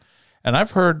inspection. And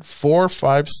I've heard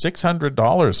 $400, $500,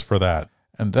 $600 for that.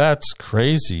 And that's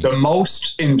crazy. The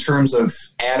most in terms of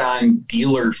add-on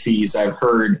dealer fees I've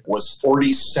heard was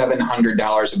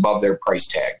 $4,700 above their price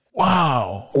tag.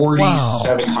 Wow.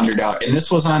 $4,700. And this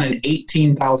was on an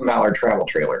 $18,000 travel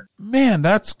trailer. Man,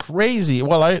 that's crazy.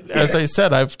 Well, as I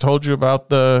said, I've told you about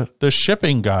the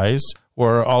shipping guys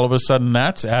where all of a sudden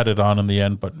that's added on in the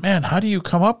end. But man, how do you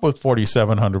come up with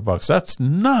 $4,700? That's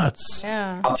nuts.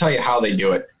 Yeah. I'll tell you how they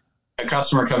do it. A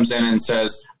customer comes in and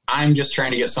says, I'm just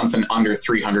trying to get something under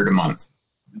 $300 a month.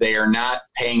 They are not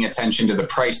paying attention to the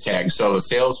price tag. So the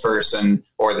salesperson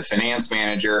or the finance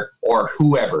manager or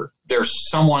whoever, there's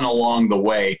someone along the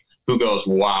way who goes,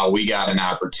 wow, we got an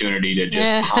opportunity to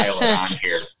just pile it on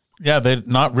here. Yeah, they're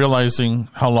not realizing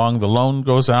how long the loan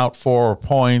goes out for, or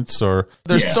points, or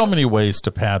there's so many ways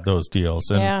to pad those deals.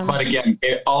 And But again,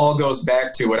 it all goes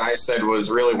back to what I said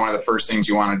was really one of the first things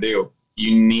you want to do.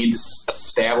 You need to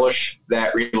establish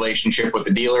that relationship with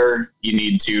the dealer. You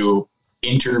need to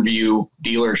interview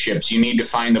dealerships. You need to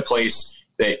find the place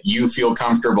that you feel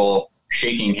comfortable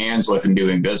shaking hands with and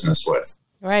doing business with.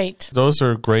 Right. Those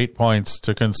are great points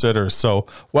to consider. So,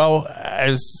 well,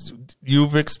 as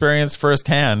you've experienced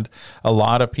firsthand, a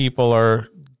lot of people are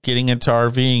getting into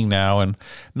RVing now, and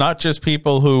not just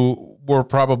people who were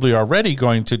probably already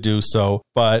going to do so,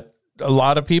 but a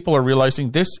lot of people are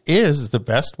realizing this is the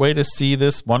best way to see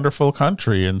this wonderful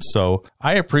country. And so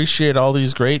I appreciate all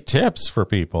these great tips for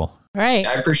people. Right.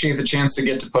 I appreciate the chance to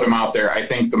get to put them out there. I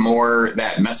think the more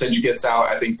that message gets out,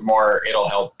 I think the more it'll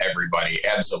help everybody.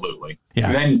 Absolutely. Yeah.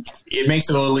 And then it makes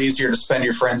it a little easier to spend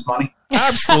your friends' money.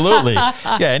 Absolutely.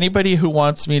 Yeah. Anybody who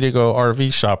wants me to go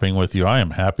RV shopping with you, I am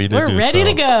happy to do so. We're ready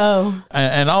to go.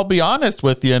 And I'll be honest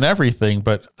with you and everything,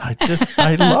 but I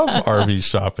love RV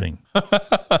shopping.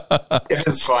 It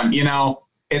is fun. You know,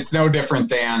 it's no different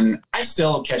than, I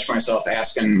still catch myself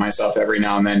asking myself every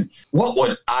now and then, what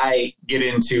would I get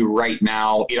into right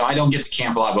now? You know, I don't get to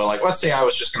camp a lot, but like, let's say I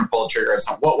was just going to pull a trigger on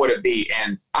something. What would it be?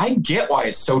 And I get why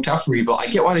it's so tough for people. I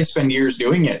get why they spend years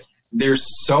doing it.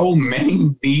 There's so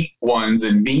many neat ones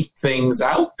and neat things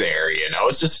out there. You know,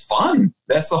 it's just fun.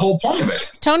 That's the whole point of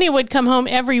it. Tony would come home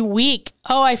every week.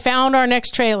 Oh, I found our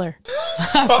next trailer.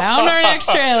 I found our next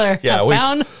trailer. Yeah,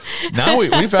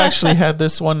 we've actually had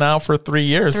this one now for 3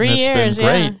 years. 3 years, and it's been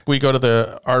great. yeah. We go to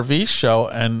the RV show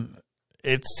and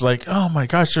it's like, oh my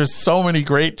gosh, there's so many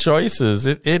great choices.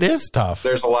 It is tough.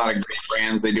 There's a lot of great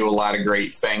brands. They do a lot of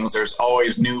great things. There's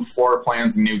always new floor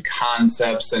plans, new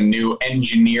concepts, and new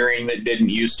engineering that didn't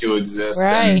used to exist.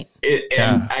 Right.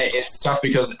 And it's tough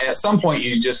because at some point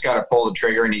you just got to pull the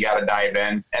trigger and you got to dive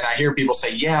in. And I hear people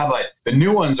say, yeah, but the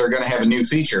new ones are going to have a new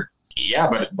feature.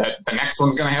 Yeah, but the next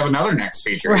one's going to have another next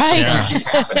feature. Right. It's going to keep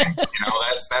happening. You know,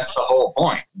 that's the whole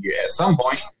point. At some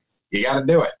point, you got to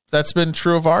do it. That's been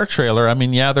true of our trailer. I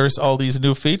mean, yeah, there's all these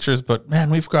new features, but man,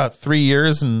 we've got 3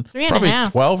 years and probably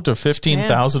 12 to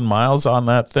 15,000 miles on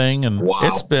that thing. And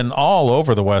it's been all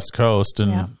over the West Coast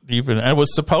and it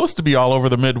was supposed to be all over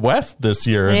the Midwest this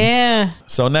year. And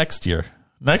so next year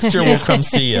we'll come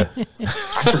see you.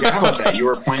 I forgot about that. You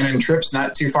were planning trips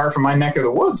not too far from my neck of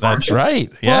the woods. That's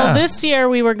right. Yeah. Well, this year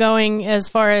we were going as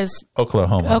far as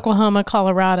Oklahoma,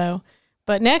 Colorado.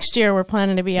 But next year, we're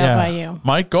planning to be out by you.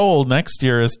 My goal next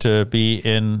year is to be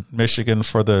in Michigan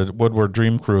for the Woodward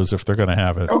Dream Cruise if they're going to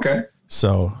have it. Okay.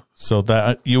 So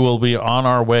that you will be on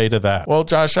our way to that. Well,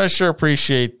 Josh, I sure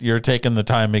appreciate your taking the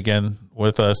time again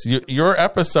with us. Your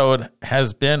episode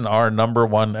has been our number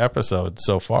one episode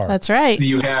so far. That's right.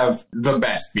 You have the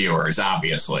best viewers,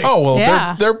 obviously. Oh,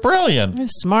 well, they're brilliant. They're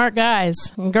smart guys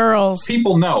and girls.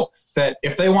 People know that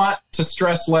if they want to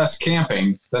stress less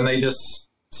camping, then they just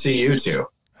see you two.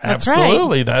 That's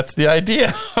Absolutely. right. That's the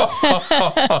idea.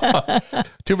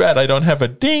 Too bad I don't have a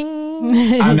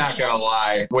ding. I'm not going to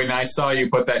lie. When I saw you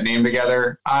put that name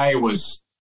together, that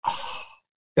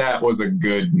was a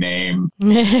good name.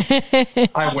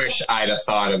 I wish I'd have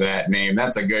thought of that name.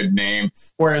 That's a good name.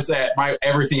 Whereas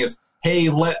everything is, hey,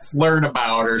 let's learn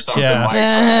about or something like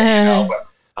that. You know? But,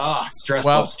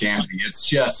 stressless camping. It's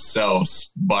just so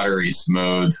buttery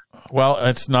smooth. Well,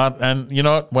 it's not. And you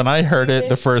know what? When I heard it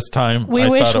the first time, we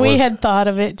had thought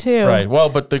of it too. Right. Well,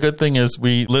 but the good thing is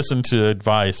we listened to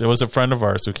advice. It was a friend of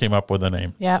ours who came up with a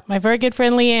name. Yeah. My very good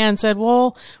friend Leanne said,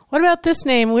 well, what about this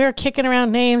name? We were kicking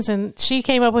around names and she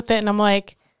came up with it. And I'm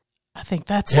like, I think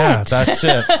that's it. Yeah, that's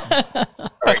it. All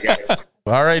right, guys.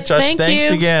 All right, Josh.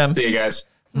 Thanks again. See you guys.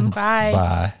 Bye.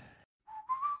 Bye.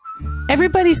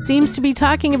 Everybody seems to be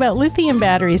talking about lithium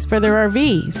batteries for their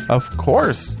RVs. Of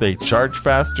course. They charge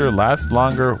faster, last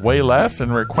longer, weigh less,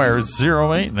 and require zero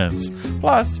maintenance.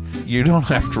 Plus, you don't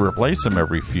have to replace them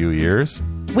every few years.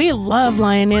 We love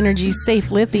Lion Energy's safe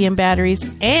lithium batteries,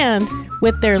 and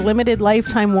with their limited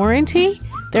lifetime warranty,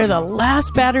 they're the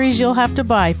last batteries you'll have to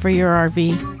buy for your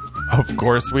RV. Of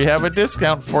course, we have a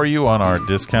discount for you on our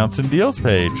discounts and deals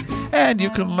page, and you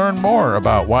can learn more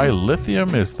about why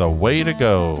lithium is the way to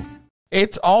go.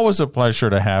 It's always a pleasure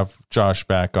to have Josh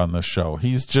back on the show.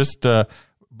 He's just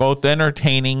both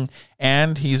entertaining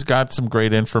and he's got some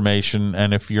great information.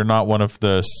 And if you're not one of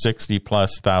the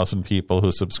 60,000+ people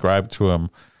who subscribe to him,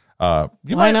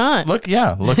 you Why not? Look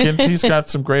into. He's got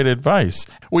some great advice.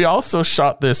 We also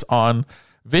shot this on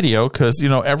video because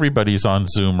everybody's on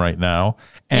Zoom right now,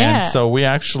 and so we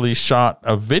actually shot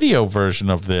a video version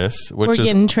of this, which We're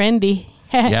getting trendy.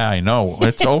 Yeah, I know.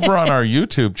 It's over on our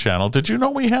YouTube channel. Did you know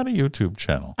we had a YouTube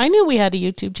channel? I knew we had a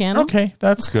YouTube channel. Okay,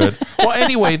 that's good. Well,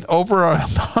 anyway, over on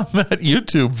that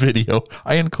YouTube video,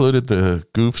 I included the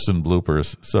goofs and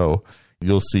bloopers. So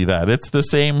you'll see that. It's the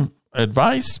same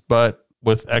advice, but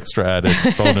with extra added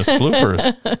bonus bloopers.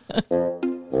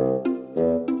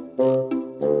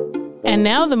 And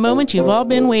now the moment you've all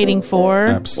been waiting for.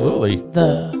 Absolutely.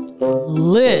 The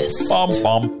list. Bum,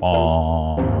 bum,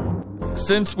 bum.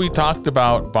 Since we talked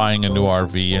about buying a new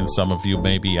RV and some of you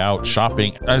may be out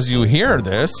shopping, as you hear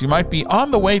this, you might be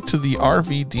on the way to the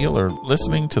RV dealer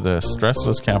listening to the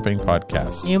Stressless Camping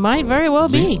podcast. You might very well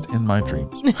At be. least in my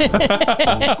dreams.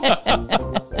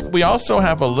 We also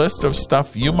have a list of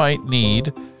stuff you might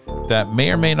need that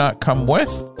may or may not come with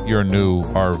your new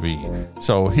RV.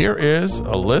 So here is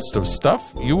a list of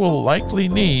stuff you will likely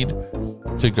need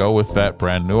to go with that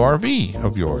brand new RV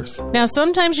of yours. Now,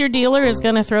 sometimes your dealer is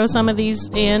going to throw some of these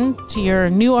in to your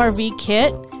new RV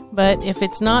kit, but if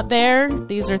it's not there,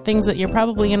 these are things that you're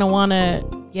probably going to want to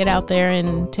get out there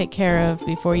and take care of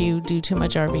before you do too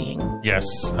much RVing.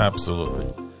 Yes, absolutely.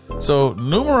 So,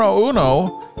 numero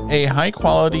uno, a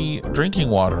high-quality drinking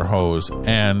water hose.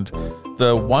 And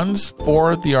the ones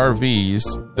for the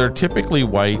RVs, they're typically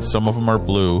white. Some of them are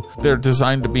blue. They're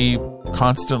designed to be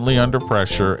constantly under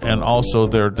pressure, and also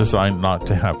they're designed not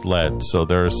to have lead. So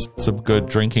there's some good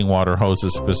drinking water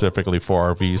hoses specifically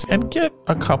for RVs, and get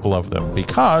a couple of them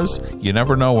because you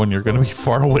never know when you're going to be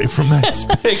far away from that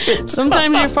spigot.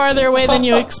 Sometimes you're farther away than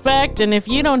you expect, and if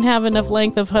you don't have enough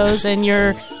length of hose and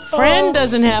your friend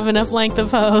doesn't have enough length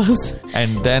of hose.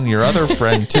 And then your other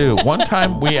friend too. One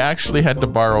time we actually had to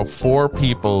borrow 4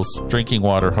 people's drinking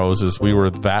water hoses. We were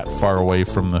that far away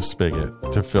from the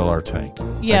spigot to fill our tank.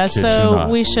 Yeah, I kid you so not.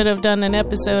 we should have done an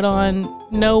episode on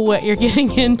know what you're getting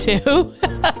into.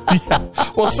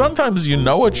 Well, sometimes you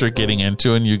know what you're getting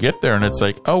into and you get there and it's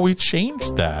like, oh, we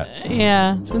changed that.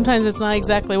 Yeah, sometimes it's not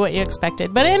exactly what you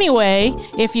expected. But anyway,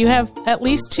 if you have at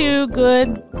least 2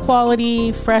 good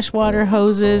quality freshwater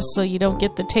hoses so you don't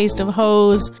get the taste of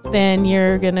hose, then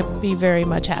you're going to be very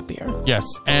much happier. Yes,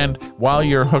 and while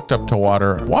you're hooked up to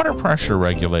water pressure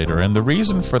regulator. And the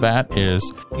reason for that is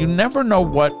you never know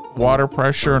what water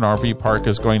pressure an RV park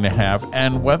is going to have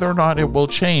and whether or not it will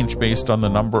change based on the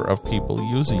number of people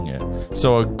using it.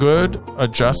 So a good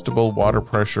adjustable water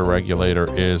pressure regulator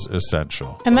is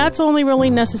essential. And that's only really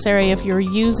necessary if you're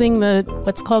using the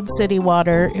what's called city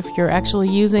water, if you're actually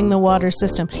using the water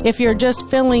system. If you're just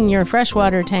filling your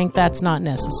freshwater tank, that's not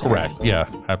necessary. Correct. Yeah,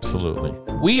 absolutely.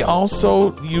 We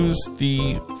also use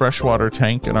the freshwater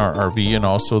tank in our RV and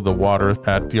also the water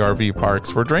at the RV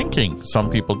parks for drinking. Some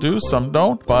people do, some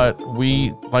don't, but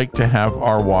we like to have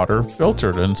our water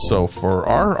filtered. And so for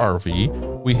our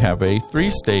RV, we have a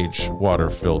 3-stage water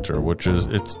filter, which is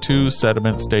it's 2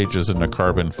 sediment stages in a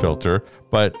carbon filter.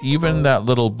 But even that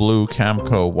little blue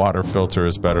Camco water filter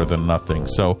is better than nothing.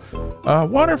 So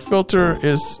water filter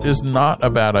is not a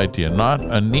bad idea. Not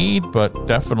a need, but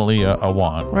definitely a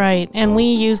want. Right. And we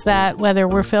use that whether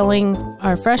we're filling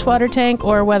our freshwater tank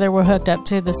or whether we're hooked up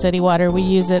to the city water. We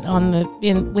use it on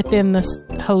within the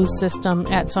hose system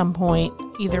at some point.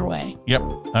 Either way. Yep,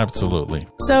 absolutely.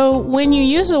 So when you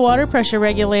use the water pressure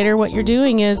regulator, what you're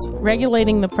doing is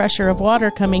regulating the pressure of water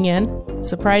coming in.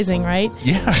 Surprising, right?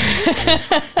 Yeah.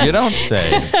 You don't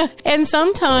say. And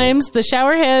sometimes the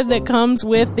shower head that comes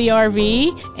with the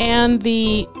RV and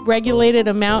the regulated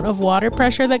amount of water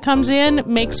pressure that comes in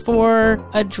makes for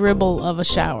a dribble of a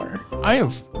shower. I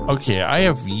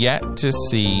have yet to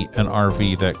see an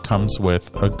RV that comes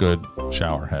with a good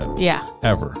shower head. Yeah.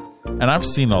 Ever. And I've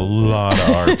seen a lot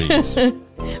of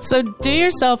RVs. So do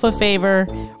yourself a favor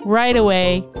right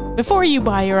away before you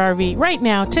buy your RV. Right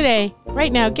now, today,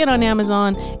 right now, get on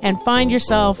Amazon and find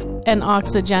yourself an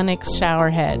Oxygenics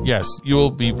shower head. Yes, you will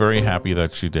be very happy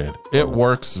that you did. It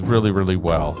works really, really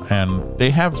well. And they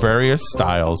have various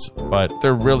styles, but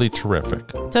they're really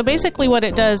terrific. So basically what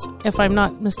it does, if I'm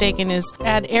not mistaken, is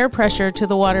add air pressure to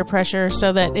the water pressure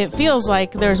so that it feels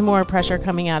like there's more pressure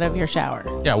coming out of your shower.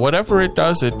 Yeah, whatever it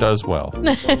does well.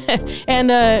 And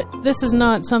this is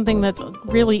not something that's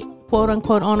really quote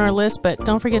unquote on our list, but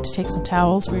don't forget to take some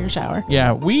towels for your shower.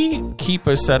 Yeah, we keep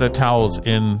a set of towels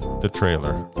in the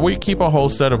trailer. We keep a whole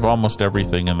set of almost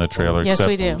everything in the trailer Yes, except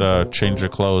we do. the change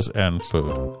of clothes and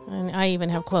food. And I even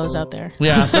have clothes out there.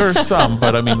 Yeah, there's some,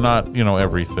 but I mean, not,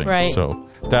 everything. Right. So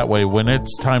that way, when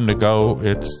it's time to go,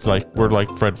 it's like, we're like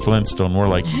Fred Flintstone. We're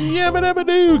like,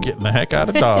 yabba-dabba-doo, getting the heck out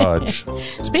of Dodge.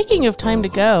 Speaking of time to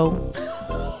go,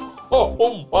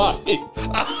 Oh my.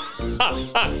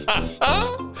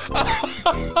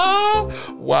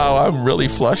 Wow, I'm really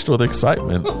flushed with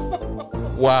excitement.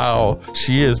 Wow.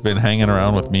 She has been hanging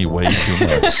around with me way too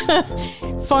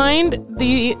much. Find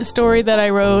the story that I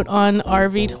wrote on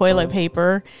RV toilet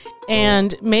paper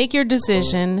and make your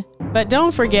decision, but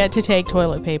don't forget to take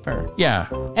toilet paper. Yeah,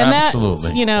 And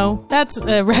absolutely. that's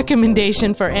a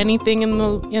recommendation for anything in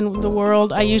the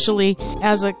world. I usually,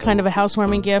 as a kind of a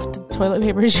housewarming gift, toilet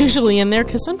paper is usually in there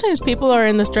because sometimes people are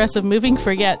in the stress of moving,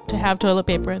 forget to have toilet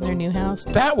paper in their new house.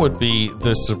 That would be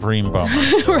the supreme bummer.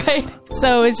 Right.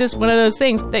 So it's just one of those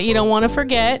things that you don't want to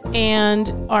forget. And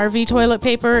RV toilet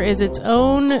paper is its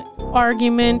own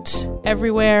argument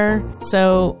everywhere.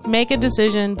 So make a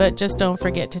decision, but just don't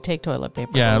forget to take toilet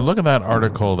paper. Yeah, look at that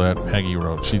article that Peggy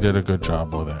wrote. She did a good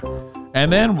job with it.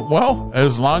 And then, well,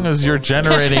 as long as you're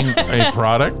generating a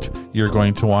product, you're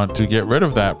going to want to get rid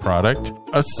of that product.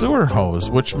 A sewer hose,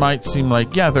 which might seem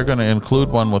like, yeah, they're going to include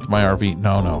one with my RV.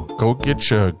 No. Go get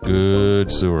you a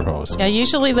good sewer hose. Yeah,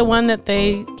 usually the one that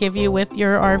they give you with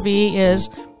your RV is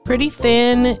pretty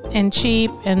thin and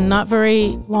cheap and not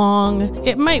very long.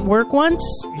 It might work once,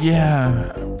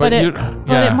 Yeah. but it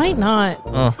might not.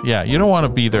 Oh, yeah. You don't want to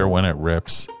be there when it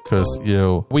rips. Because,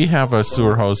 we have a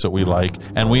sewer hose that we like,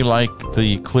 and we like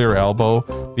the clear elbow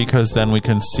because then we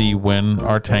can see when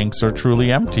our tanks are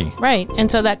truly empty. Right. And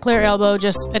so that clear elbow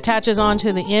just attaches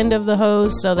onto the end of the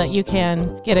hose so that you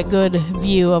can get a good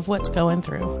view of what's going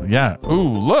through. Yeah. Ooh,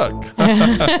 look.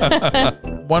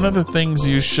 One of the things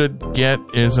you should get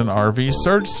is an RV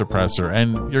surge suppressor.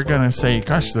 And you're going to say,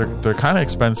 gosh, they're kind of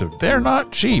expensive. They're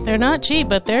not cheap. They're not cheap,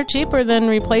 but they're cheaper than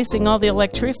replacing all the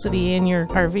electricity in your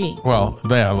RV. Well,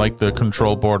 yeah, like the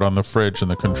control board on the fridge and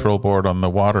the control board on the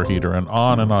water heater and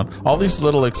on and on. All these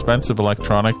little expensive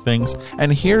electronic things.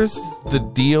 And here's the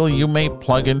deal. You may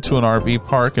plug into an RV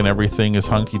park and everything is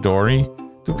hunky-dory.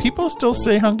 Do people still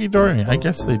say hunky-dory? I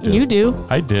guess they do. You do.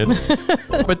 I did.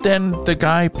 But then the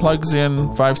guy plugs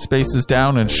in 5 spaces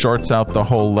down and shorts out the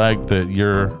whole leg that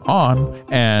you're on,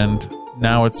 and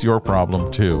now it's your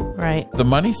problem too. Right. The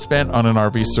money spent on an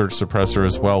RV surge suppressor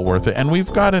is well worth it. And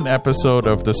we've got an episode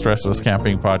of the Stressless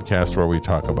Camping podcast where we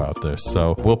talk about this.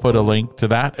 So we'll put a link to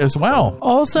that as well.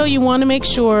 Also, you want to make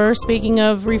sure, speaking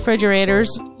of refrigerators,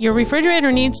 your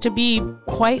refrigerator needs to be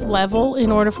quite level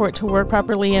in order for it to work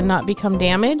properly and not become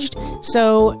damaged.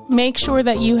 So make sure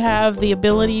that you have the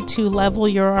ability to level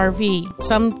your RV.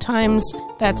 Sometimes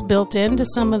that's built into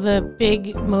some of the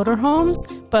big motorhomes,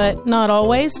 but not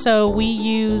always. So we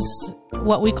use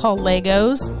what we call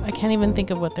Legos. I can't even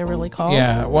think of what they're really called.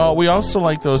 Yeah, well, we also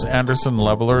like those Anderson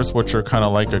levelers, which are kind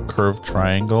of like a curved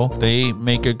triangle. They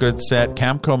make a good set.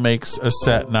 Camco makes a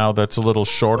set now that's a little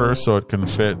shorter, so it can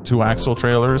fit 2 axle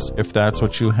trailers if that's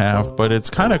what you have. But it's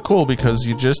kind of cool because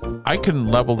I can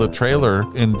level the trailer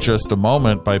in just a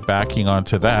moment by backing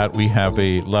onto that. We have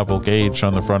a level gauge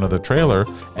on the front of the trailer,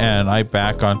 and I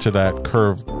back onto that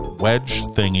curved wedge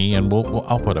thingy, and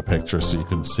I'll put a picture so you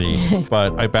can see.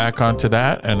 But I back onto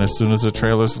that, and as soon as the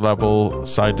trailer's level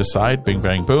side to side, bing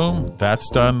bang boom, that's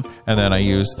done. And then I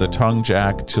use the tongue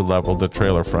jack to level the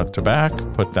trailer front to back,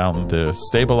 put down the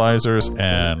stabilizers,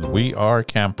 and we are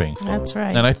camping. That's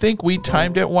right. And I think we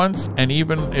timed it once, and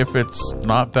even if it's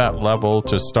not that level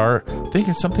to start, I think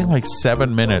it's something like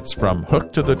 7 minutes from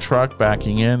hook to the truck,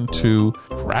 backing in to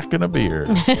cracking a beer.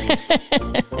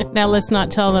 Now let's not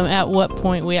tell them at what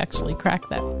point we actually crack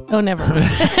that. Oh, never mind.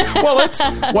 Well, it's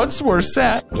once we're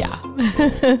set. Yeah.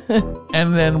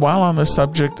 And then while on the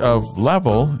subject of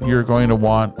level, you're going to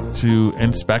want to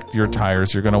inspect your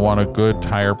tires. You're going to want a good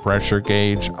tire pressure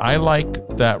gauge. I like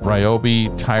that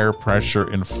Ryobi tire pressure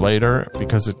inflator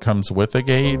because it comes with a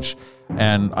gauge.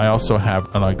 And I also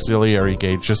have an auxiliary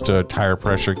gauge, just a tire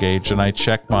pressure gauge, and I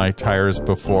check my tires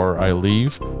before I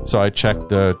leave. So I check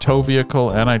the tow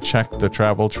vehicle and I check the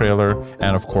travel trailer.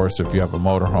 And of course, if you have a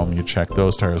motorhome, you check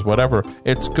those tires, whatever.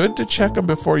 It's good to check them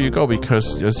before you go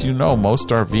because, as you know, most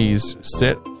RVs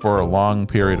sit for a long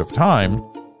period of time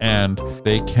and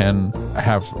they can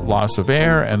have loss of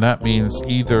air. And that means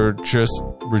either just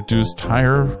reduced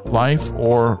tire life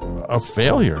or a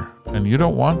failure. And you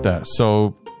don't want that.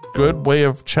 So good way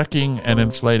of checking and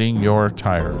inflating your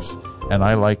tires. And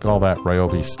I like all that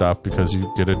Ryobi stuff because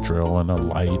you get a drill and a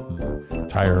light and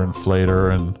tire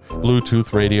inflator and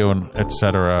Bluetooth radio and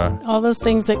etc. All those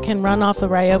things that can run off the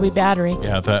Ryobi battery.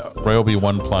 Yeah, the Ryobi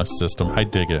One Plus system. I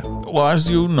dig it. Well, as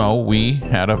you know, we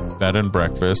had a bed and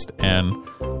breakfast, and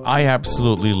I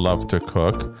absolutely love to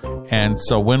cook. And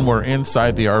so when we're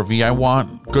inside the RV, I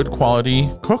want good quality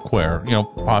cookware,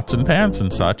 pots and pans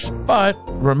and such. But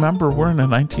remember, we're in a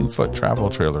 19-foot travel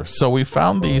trailer. So we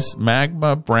found these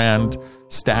Magma brand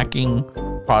stacking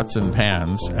pots and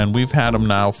pans, and we've had them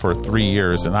now for 3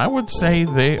 years, and I would say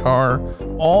they are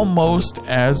almost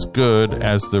as good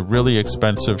as the really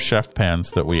expensive chef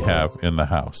pans that we have in the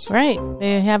house. Right.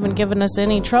 They haven't given us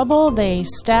any trouble. They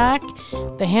stack.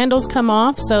 The handles come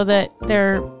off so that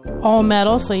they're all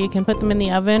metal, so you can put them in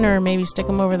the oven or maybe stick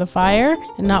them over the fire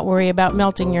and not worry about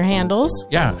melting your handles.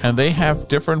 Yeah, and they have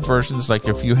different versions. Like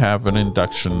if you have an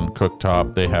induction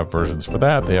cooktop, they have versions for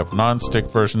that. They have non-stick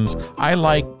versions. I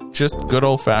like just good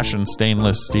old-fashioned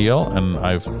stainless steel, and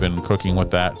I've been cooking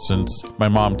with that since my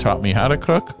mom taught me how to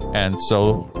cook, and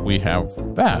so we have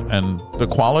that. And the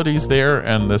quality's there,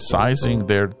 and the sizing,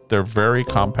 they're very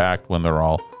compact when they're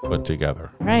all put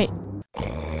together. Right.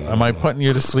 Am I putting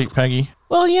you to sleep, Peggy?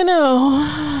 Well,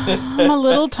 I'm a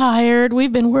little tired.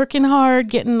 We've been working hard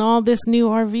getting all this new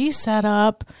RV set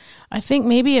up. I think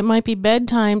maybe it might be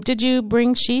bedtime. Did you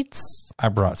bring sheets? I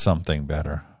brought something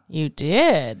better. You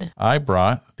did? I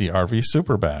brought the RV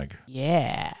Super Bag.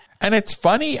 Yeah. And it's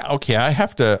funny. Okay, I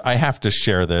have to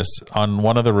share this. On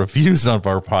one of the reviews of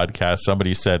our podcast,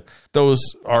 somebody said those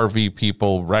RV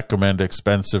people recommend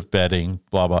expensive bedding,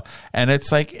 blah blah. And it's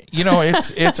like,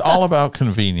 it's all about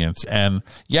convenience. And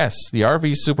yes, the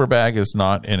RV Super Bag is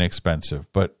not inexpensive,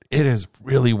 but it is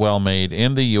really well made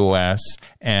in the US,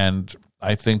 and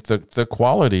I think the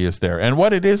quality is there. And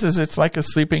what it is it's like a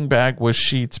sleeping bag with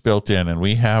sheets built in. And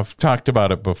we have talked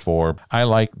about it before. I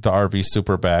like the RV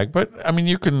Super Bag, but I mean,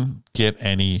 you can get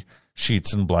any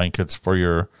sheets and blankets for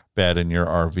your bed in your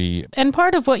RV. And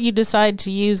part of what you decide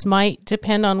to use might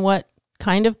depend on what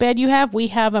kind of bed you have. We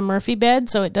have a Murphy bed,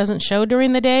 so it doesn't show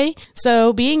during the day.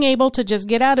 So being able to just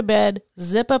get out of bed,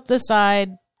 zip up the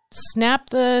side, snap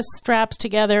the straps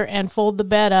together and fold the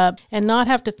bed up and not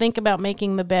have to think about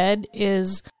making the bed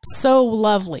is so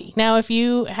lovely. Now, if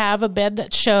you have a bed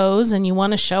that shows and you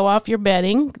want to show off your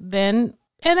bedding, then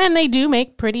they do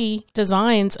make pretty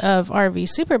designs of RV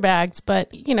Super Bags,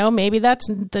 but maybe that's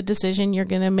the decision you're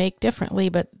going to make differently,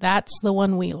 but that's the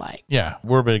one we like. Yeah,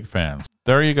 we're big fans.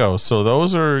 There you go. So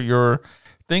those are your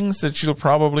things that you'll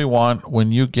probably want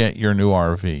when you get your new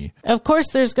RV. Of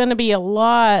course, there's going to be a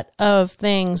lot of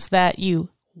things that you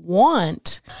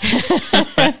want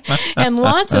and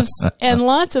lots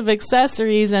of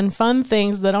accessories and fun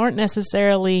things that aren't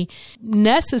necessarily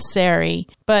necessary,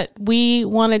 but we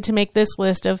wanted to make this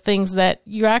list of things that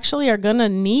you actually are going to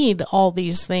need all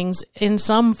these things in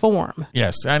some form.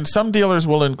 Yes, and some dealers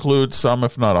will include some,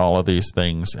 if not all of these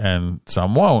things, and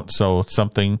some won't. So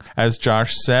something, as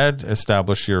Josh said,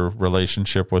 establish your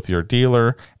relationship with your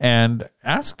dealer and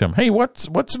ask them, hey,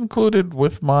 what's included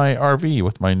with my RV,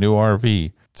 with my new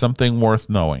RV? Something worth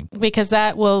knowing. Because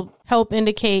that will help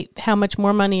indicate how much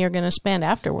more money you're going to spend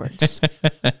afterwards.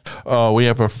 Oh, we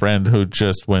have a friend who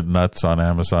just went nuts on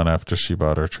Amazon after she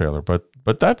bought her trailer, but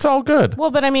that's all good.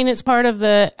 Well, but I mean, it's part of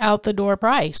the out-the-door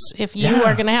price. If you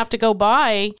are going to have to go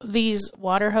buy these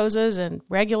water hoses and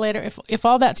regulator, if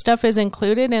all that stuff is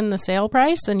included in the sale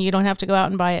price, then you don't have to go out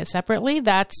and buy it separately.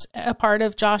 That's a part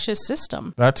of Josh's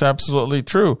system. That's absolutely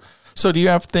true. So do you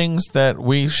have things that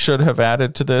we should have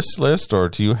added to this list, or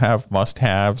do you have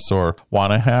must-haves or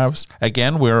want-to-haves?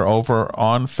 Again, we're over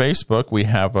on Facebook. We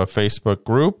have a Facebook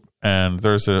group, and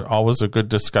there's always a good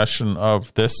discussion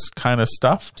of this kind of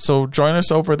stuff. So join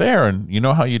us over there, and you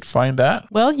know how you'd find that?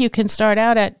 Well, you can start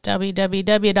out at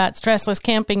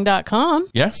www.stresslesscamping.com.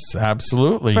 Yes,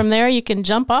 absolutely. From there, you can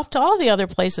jump off to all the other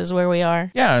places where we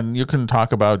are. Yeah, and you can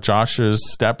talk about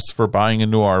Josh's steps for buying a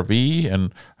new RV,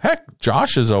 and heck,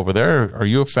 Josh is over there. Are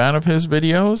you a fan of his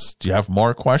videos? Do you have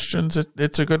more questions?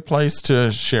 It's a good place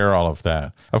to share all of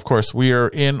that. Of course, we are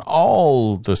in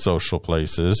all the social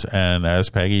places, and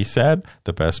as Peggy said,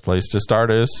 the best place to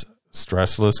start is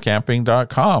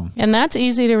stresslesscamping.com. And that's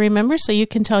easy to remember, so you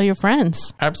can tell your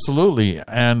friends. Absolutely.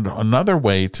 And another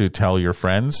way to tell your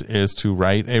friends is to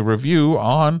write a review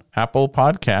on Apple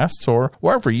Podcasts or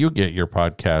wherever you get your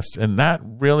podcasts. And that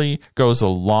really goes a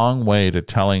long way to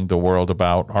telling the world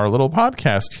about our little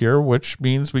podcast here, which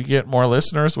means we get more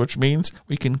listeners, which means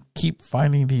we can keep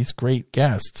finding these great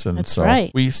guests. And that's so right.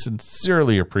 We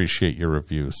sincerely appreciate your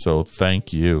review. So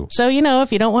thank you. So,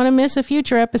 if you don't want to miss a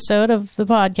future episode of the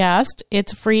podcast,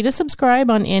 it's free to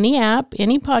subscribe on any app,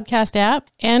 any podcast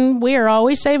app, and we are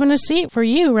always saving a seat for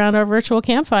you around our virtual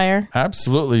campfire.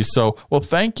 Absolutely. So, well,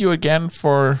 thank you again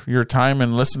for your time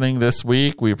and listening this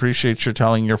week. We appreciate you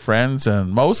telling your friends,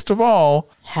 and most of all,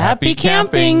 happy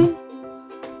camping.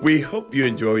 We hope you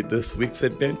enjoyed this week's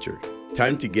adventure.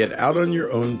 Time to get out on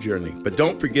your own journey, but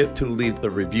don't forget to leave the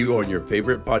review on your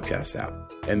favorite podcast app.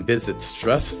 And visit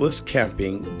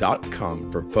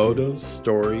stresslesscamping.com for photos,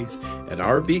 stories, an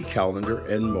RV calendar,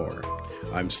 and more.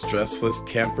 I'm stressless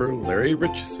camper Larry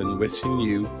Richardson wishing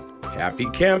you happy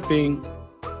camping.